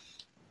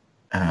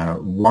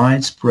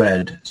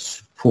widespread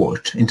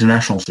support,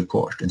 international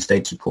support and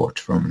state support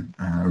from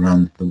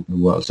around the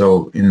world.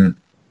 So in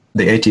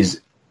the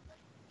 80s,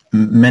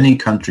 many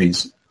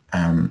countries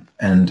and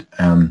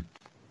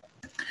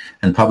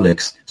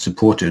publics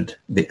supported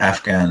the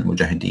Afghan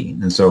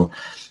Mujahideen. And so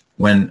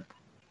when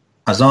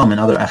Azzam and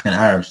other Afghan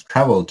Arabs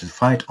traveled to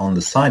fight on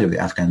the side of the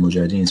Afghan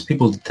Mujahideens,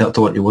 people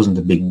thought it wasn't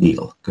a big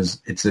deal because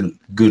it's a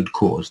good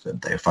cause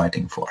that they're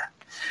fighting for.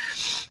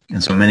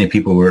 And so many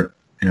people were,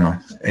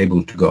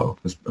 able to go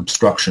because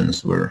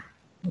obstructions were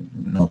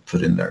not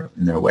put in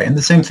their way. And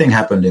the same thing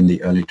happened in the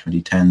early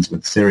 2010s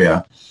with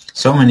Syria.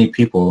 So many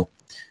people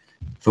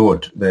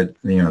thought that,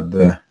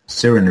 the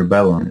Syrian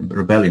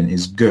rebellion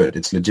is good,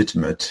 it's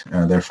legitimate,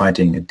 they're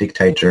fighting a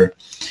dictator.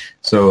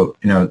 So,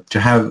 to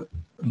have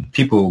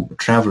people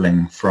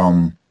traveling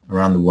from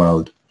around the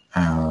world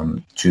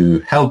to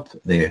help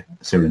the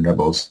Syrian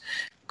rebels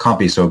can't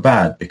be so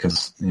bad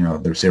because,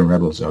 the Syrian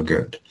rebels are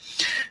good.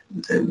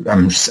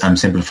 I'm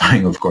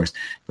simplifying, of course,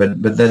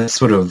 but that's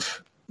sort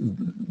of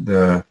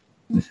the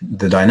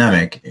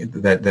dynamic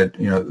that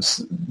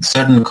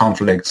certain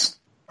conflicts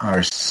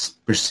are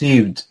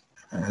perceived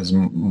as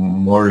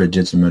more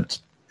legitimate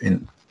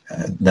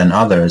than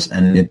others,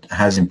 and it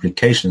has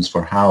implications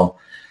for how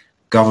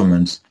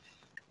governments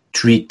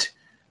treat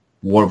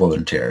war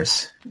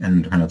volunteers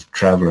and kind of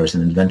travelers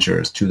and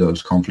adventurers to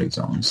those conflict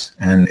zones.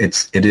 And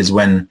it's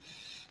when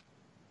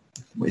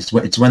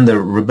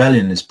the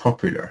rebellion is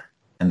popular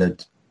and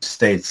that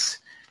states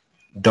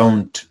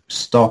don't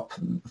stop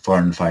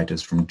foreign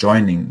fighters from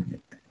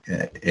joining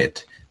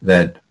it,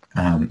 that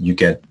you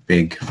get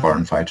big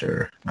foreign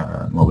fighter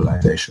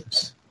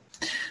mobilizations.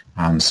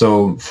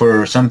 So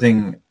for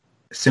something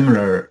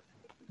similar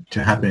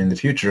to happen in the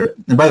future,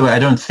 and by the way, I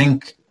don't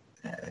think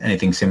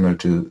anything similar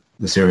to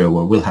the Syria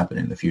war will happen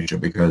in the future,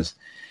 because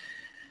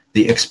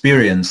the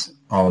experience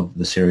of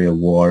the Syria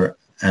war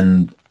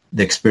and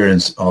the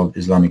experience of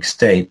Islamic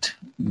State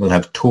will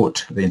have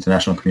taught the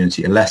international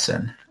community a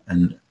lesson,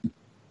 and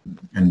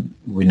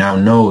we now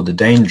know the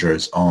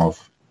dangers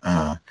of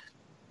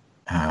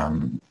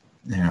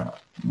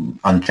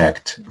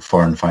unchecked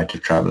foreign fighter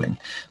traveling.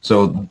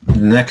 So the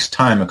next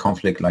time a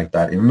conflict like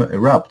that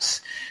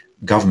erupts,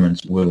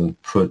 governments will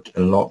put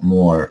a lot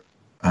more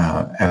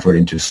effort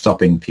into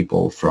stopping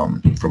people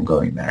from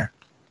going there.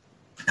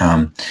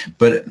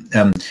 But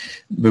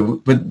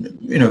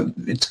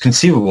it's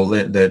conceivable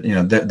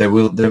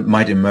that there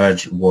might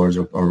emerge wars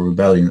or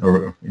rebellion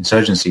or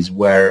insurgencies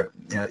where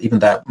even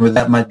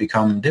that might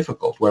become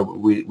difficult, where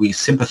we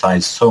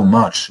sympathize so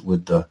much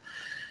with the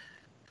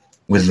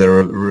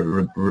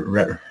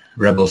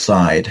rebel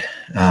side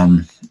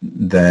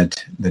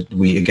that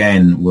we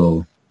again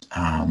will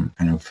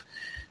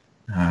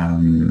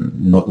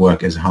not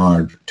work as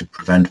hard to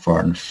prevent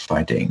foreign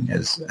fighting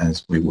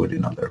as we would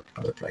in other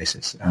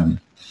places.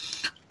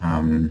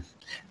 I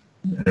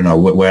don't know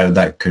where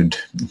that could.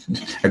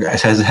 I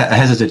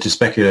hesitate to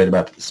speculate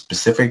about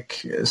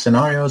specific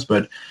scenarios,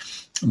 but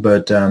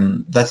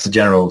that's the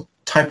general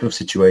type of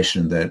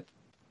situation that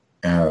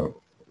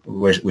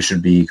where we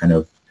should be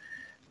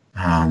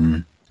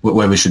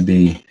where we should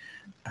be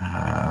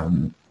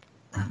on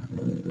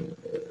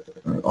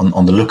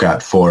the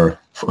lookout for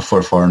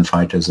foreign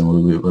fighters, and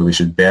where we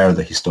should bear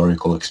the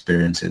historical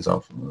experiences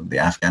of the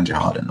Afghan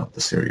Jihad and of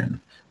the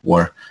Syrian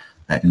war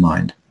in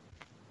mind.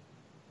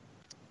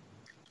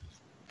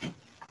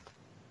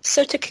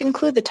 So to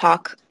conclude the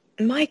talk,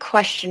 my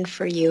question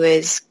for you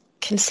is,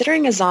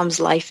 considering Azzam's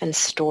life and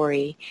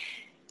story,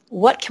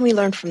 what can we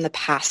learn from the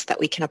past that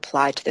we can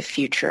apply to the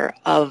future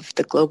of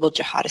the global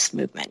jihadist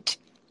movement?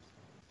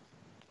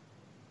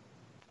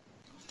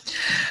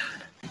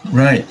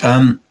 Right.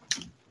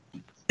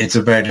 It's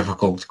a very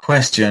difficult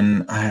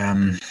question.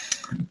 It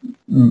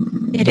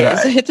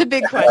is. It's a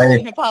big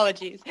question.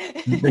 Apologies.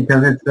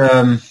 Because it's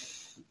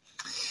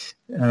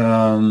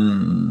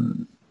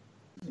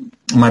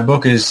my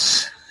book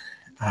is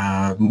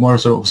more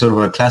sort of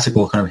a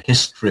classical kind of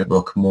history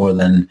book, more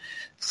than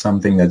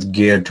something that's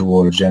geared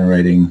towards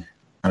generating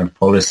kind of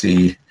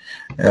policy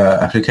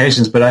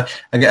applications. But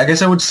I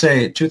guess I would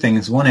say two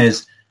things. One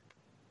is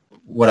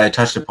what I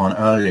touched upon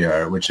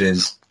earlier, which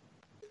is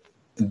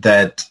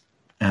that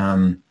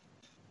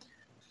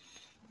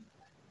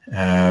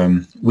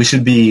we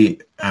should be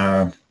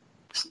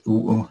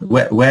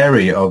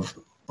wary of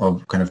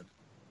kind of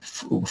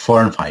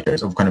foreign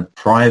fighters, of kind of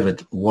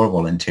private war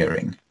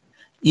volunteering,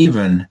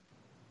 even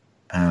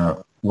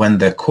when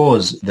the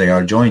cause they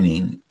are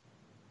joining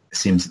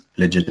seems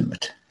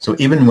legitimate. So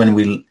even when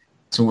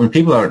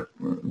people are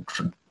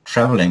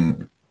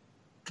traveling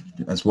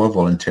as war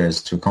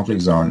volunteers to a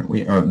conflict zone,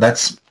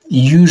 that's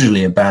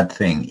usually a bad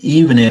thing,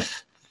 even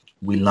if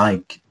we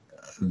like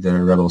the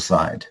rebel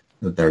side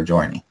that they're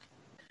joining.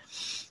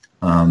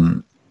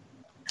 I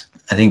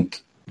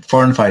think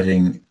foreign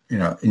fighting,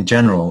 in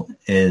general,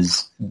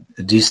 is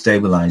a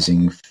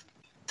destabilizing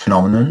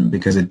phenomenon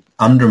because it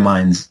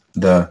undermines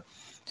the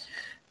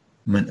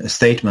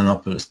state's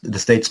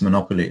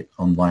monopoly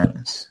on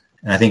violence.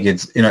 And I think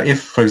it's,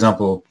 if, for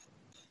example,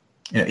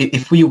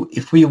 if we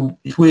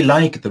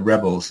like the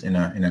rebels in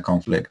a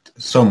conflict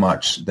so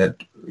much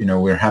that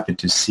we're happy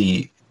to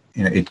see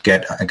it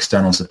get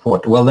external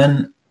support, well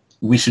then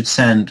we should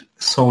send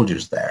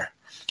soldiers there,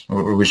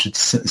 or we should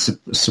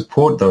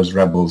support those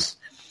rebels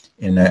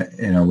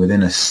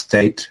within a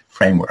state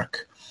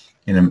framework.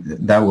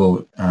 That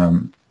will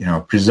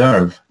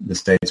preserve the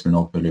state's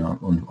monopoly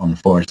on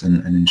force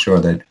and ensure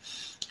that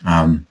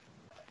and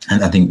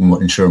I think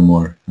ensure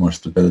more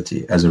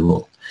stability as a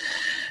rule.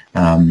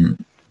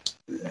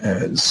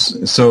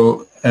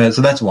 So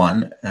that's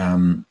one.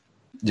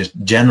 Just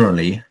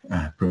generally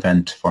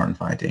prevent foreign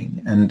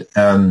fighting, and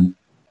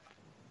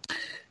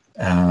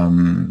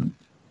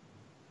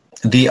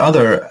the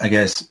other, I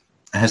guess,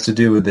 has to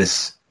do with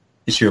this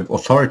issue of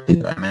authority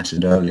that I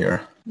mentioned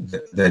earlier.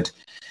 That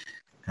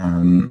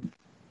I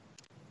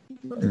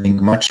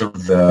think much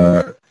of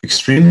the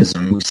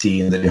extremism we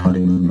see in the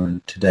jihadi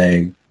movement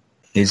today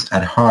is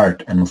at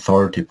heart an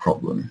authority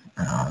problem,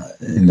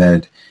 in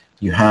that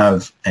you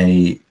have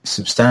a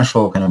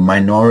substantial kind of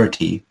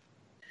minority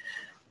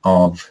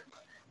of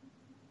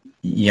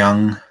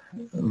young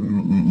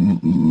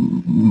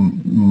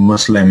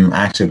Muslim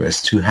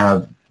activists who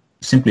have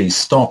simply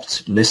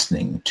stopped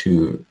listening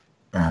to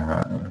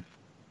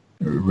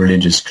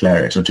religious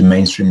clerics or to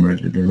mainstream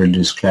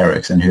religious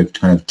clerics, and who have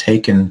kind of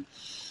taken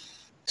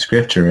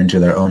scripture into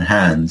their own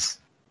hands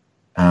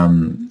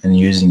and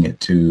using it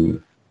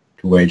to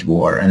wage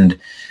war. And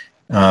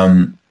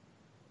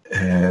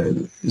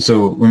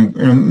so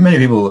many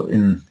people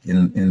in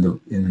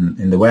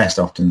the West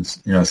often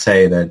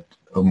say that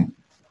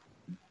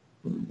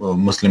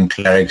Muslim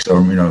clerics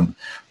or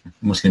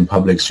Muslim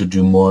publics should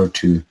do more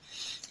to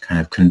kind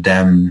of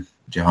condemn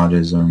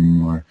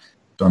jihadism or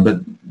so on,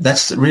 but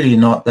that's really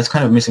not. That's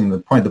kind of missing the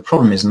point. The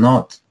problem is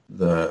not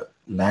the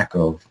lack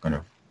of kind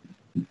of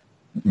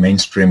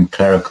mainstream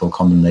clerical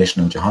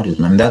condemnation of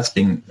jihadism.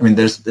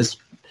 There's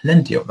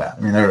plenty of that.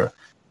 There are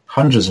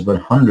hundreds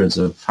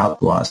of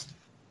fatwas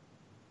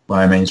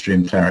by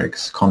mainstream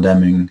clerics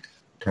condemning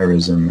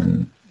terrorism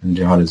and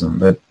jihadism.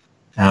 But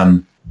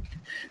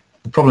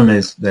the problem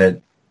is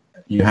that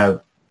you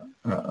have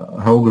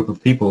a whole group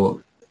of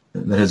people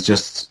that has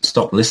just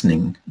stopped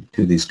listening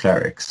to these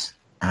clerics.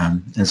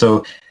 And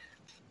so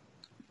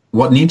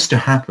what needs to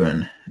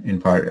happen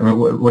in part,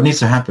 what needs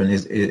to happen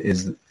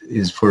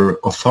is for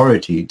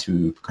authority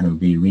to kind of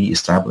be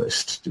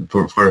reestablished,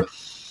 for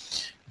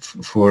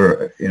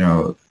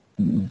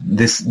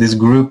this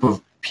group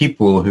of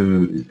people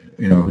who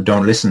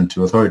don't listen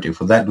to authority,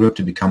 for that group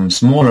to become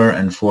smaller,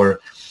 and for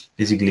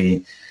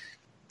basically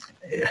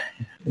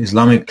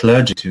Islamic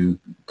clergy to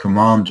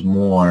command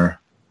more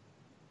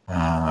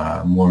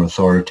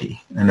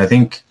authority. And I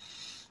think,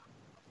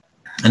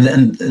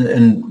 and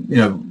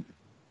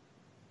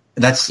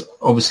that's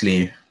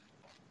obviously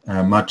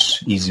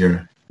much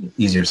easier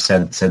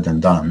said than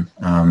done.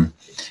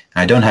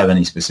 I don't have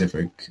any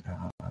specific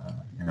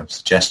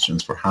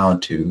suggestions for how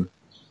to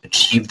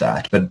achieve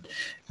that, but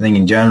I think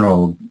in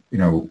general,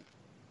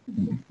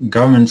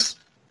 governments,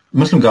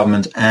 Muslim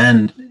governments,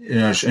 and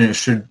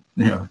should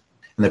and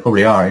they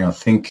probably are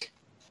think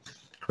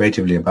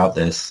creatively about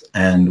this,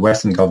 and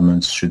Western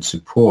governments should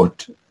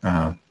support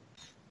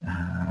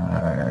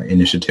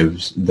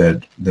initiatives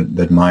that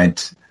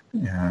might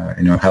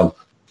help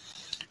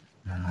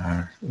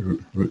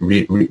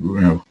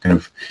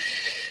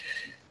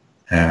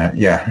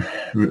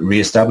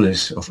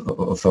reestablish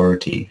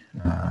authority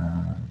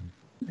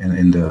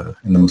in the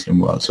Muslim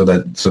world, so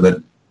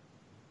that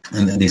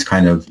and these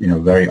kind of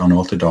very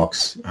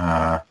unorthodox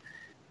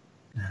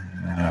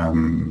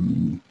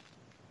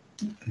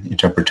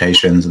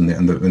interpretations and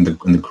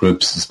the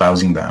groups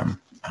espousing them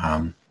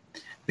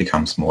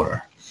become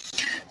smaller.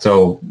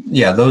 So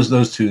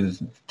those two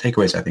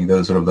takeaways, I think,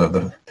 those sort of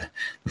the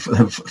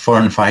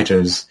foreign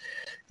fighters,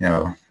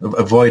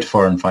 avoid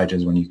foreign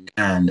fighters when you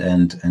can,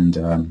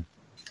 and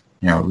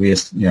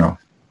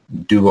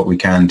do what we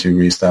can to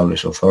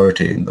reestablish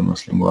authority in the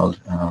Muslim world,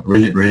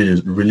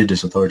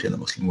 religious authority in the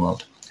Muslim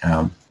world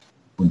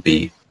would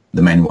be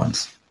the main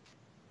ones.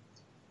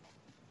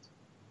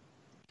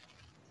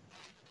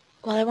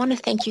 Well, I want to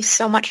thank you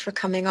so much for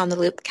coming on the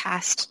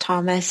Loopcast,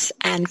 Thomas,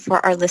 and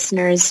for our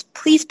listeners,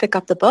 please pick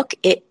up the book.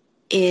 It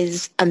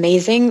is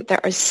amazing. There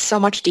is so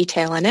much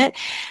detail in it.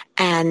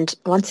 And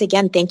once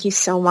again, thank you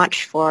so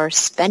much for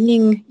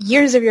spending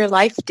years of your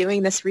life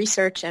doing this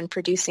research and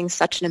producing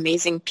such an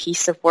amazing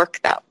piece of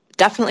work that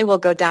definitely will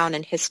go down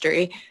in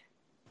history.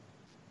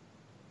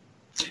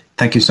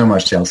 Thank you so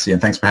much, Chelsea, and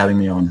thanks for having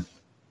me on.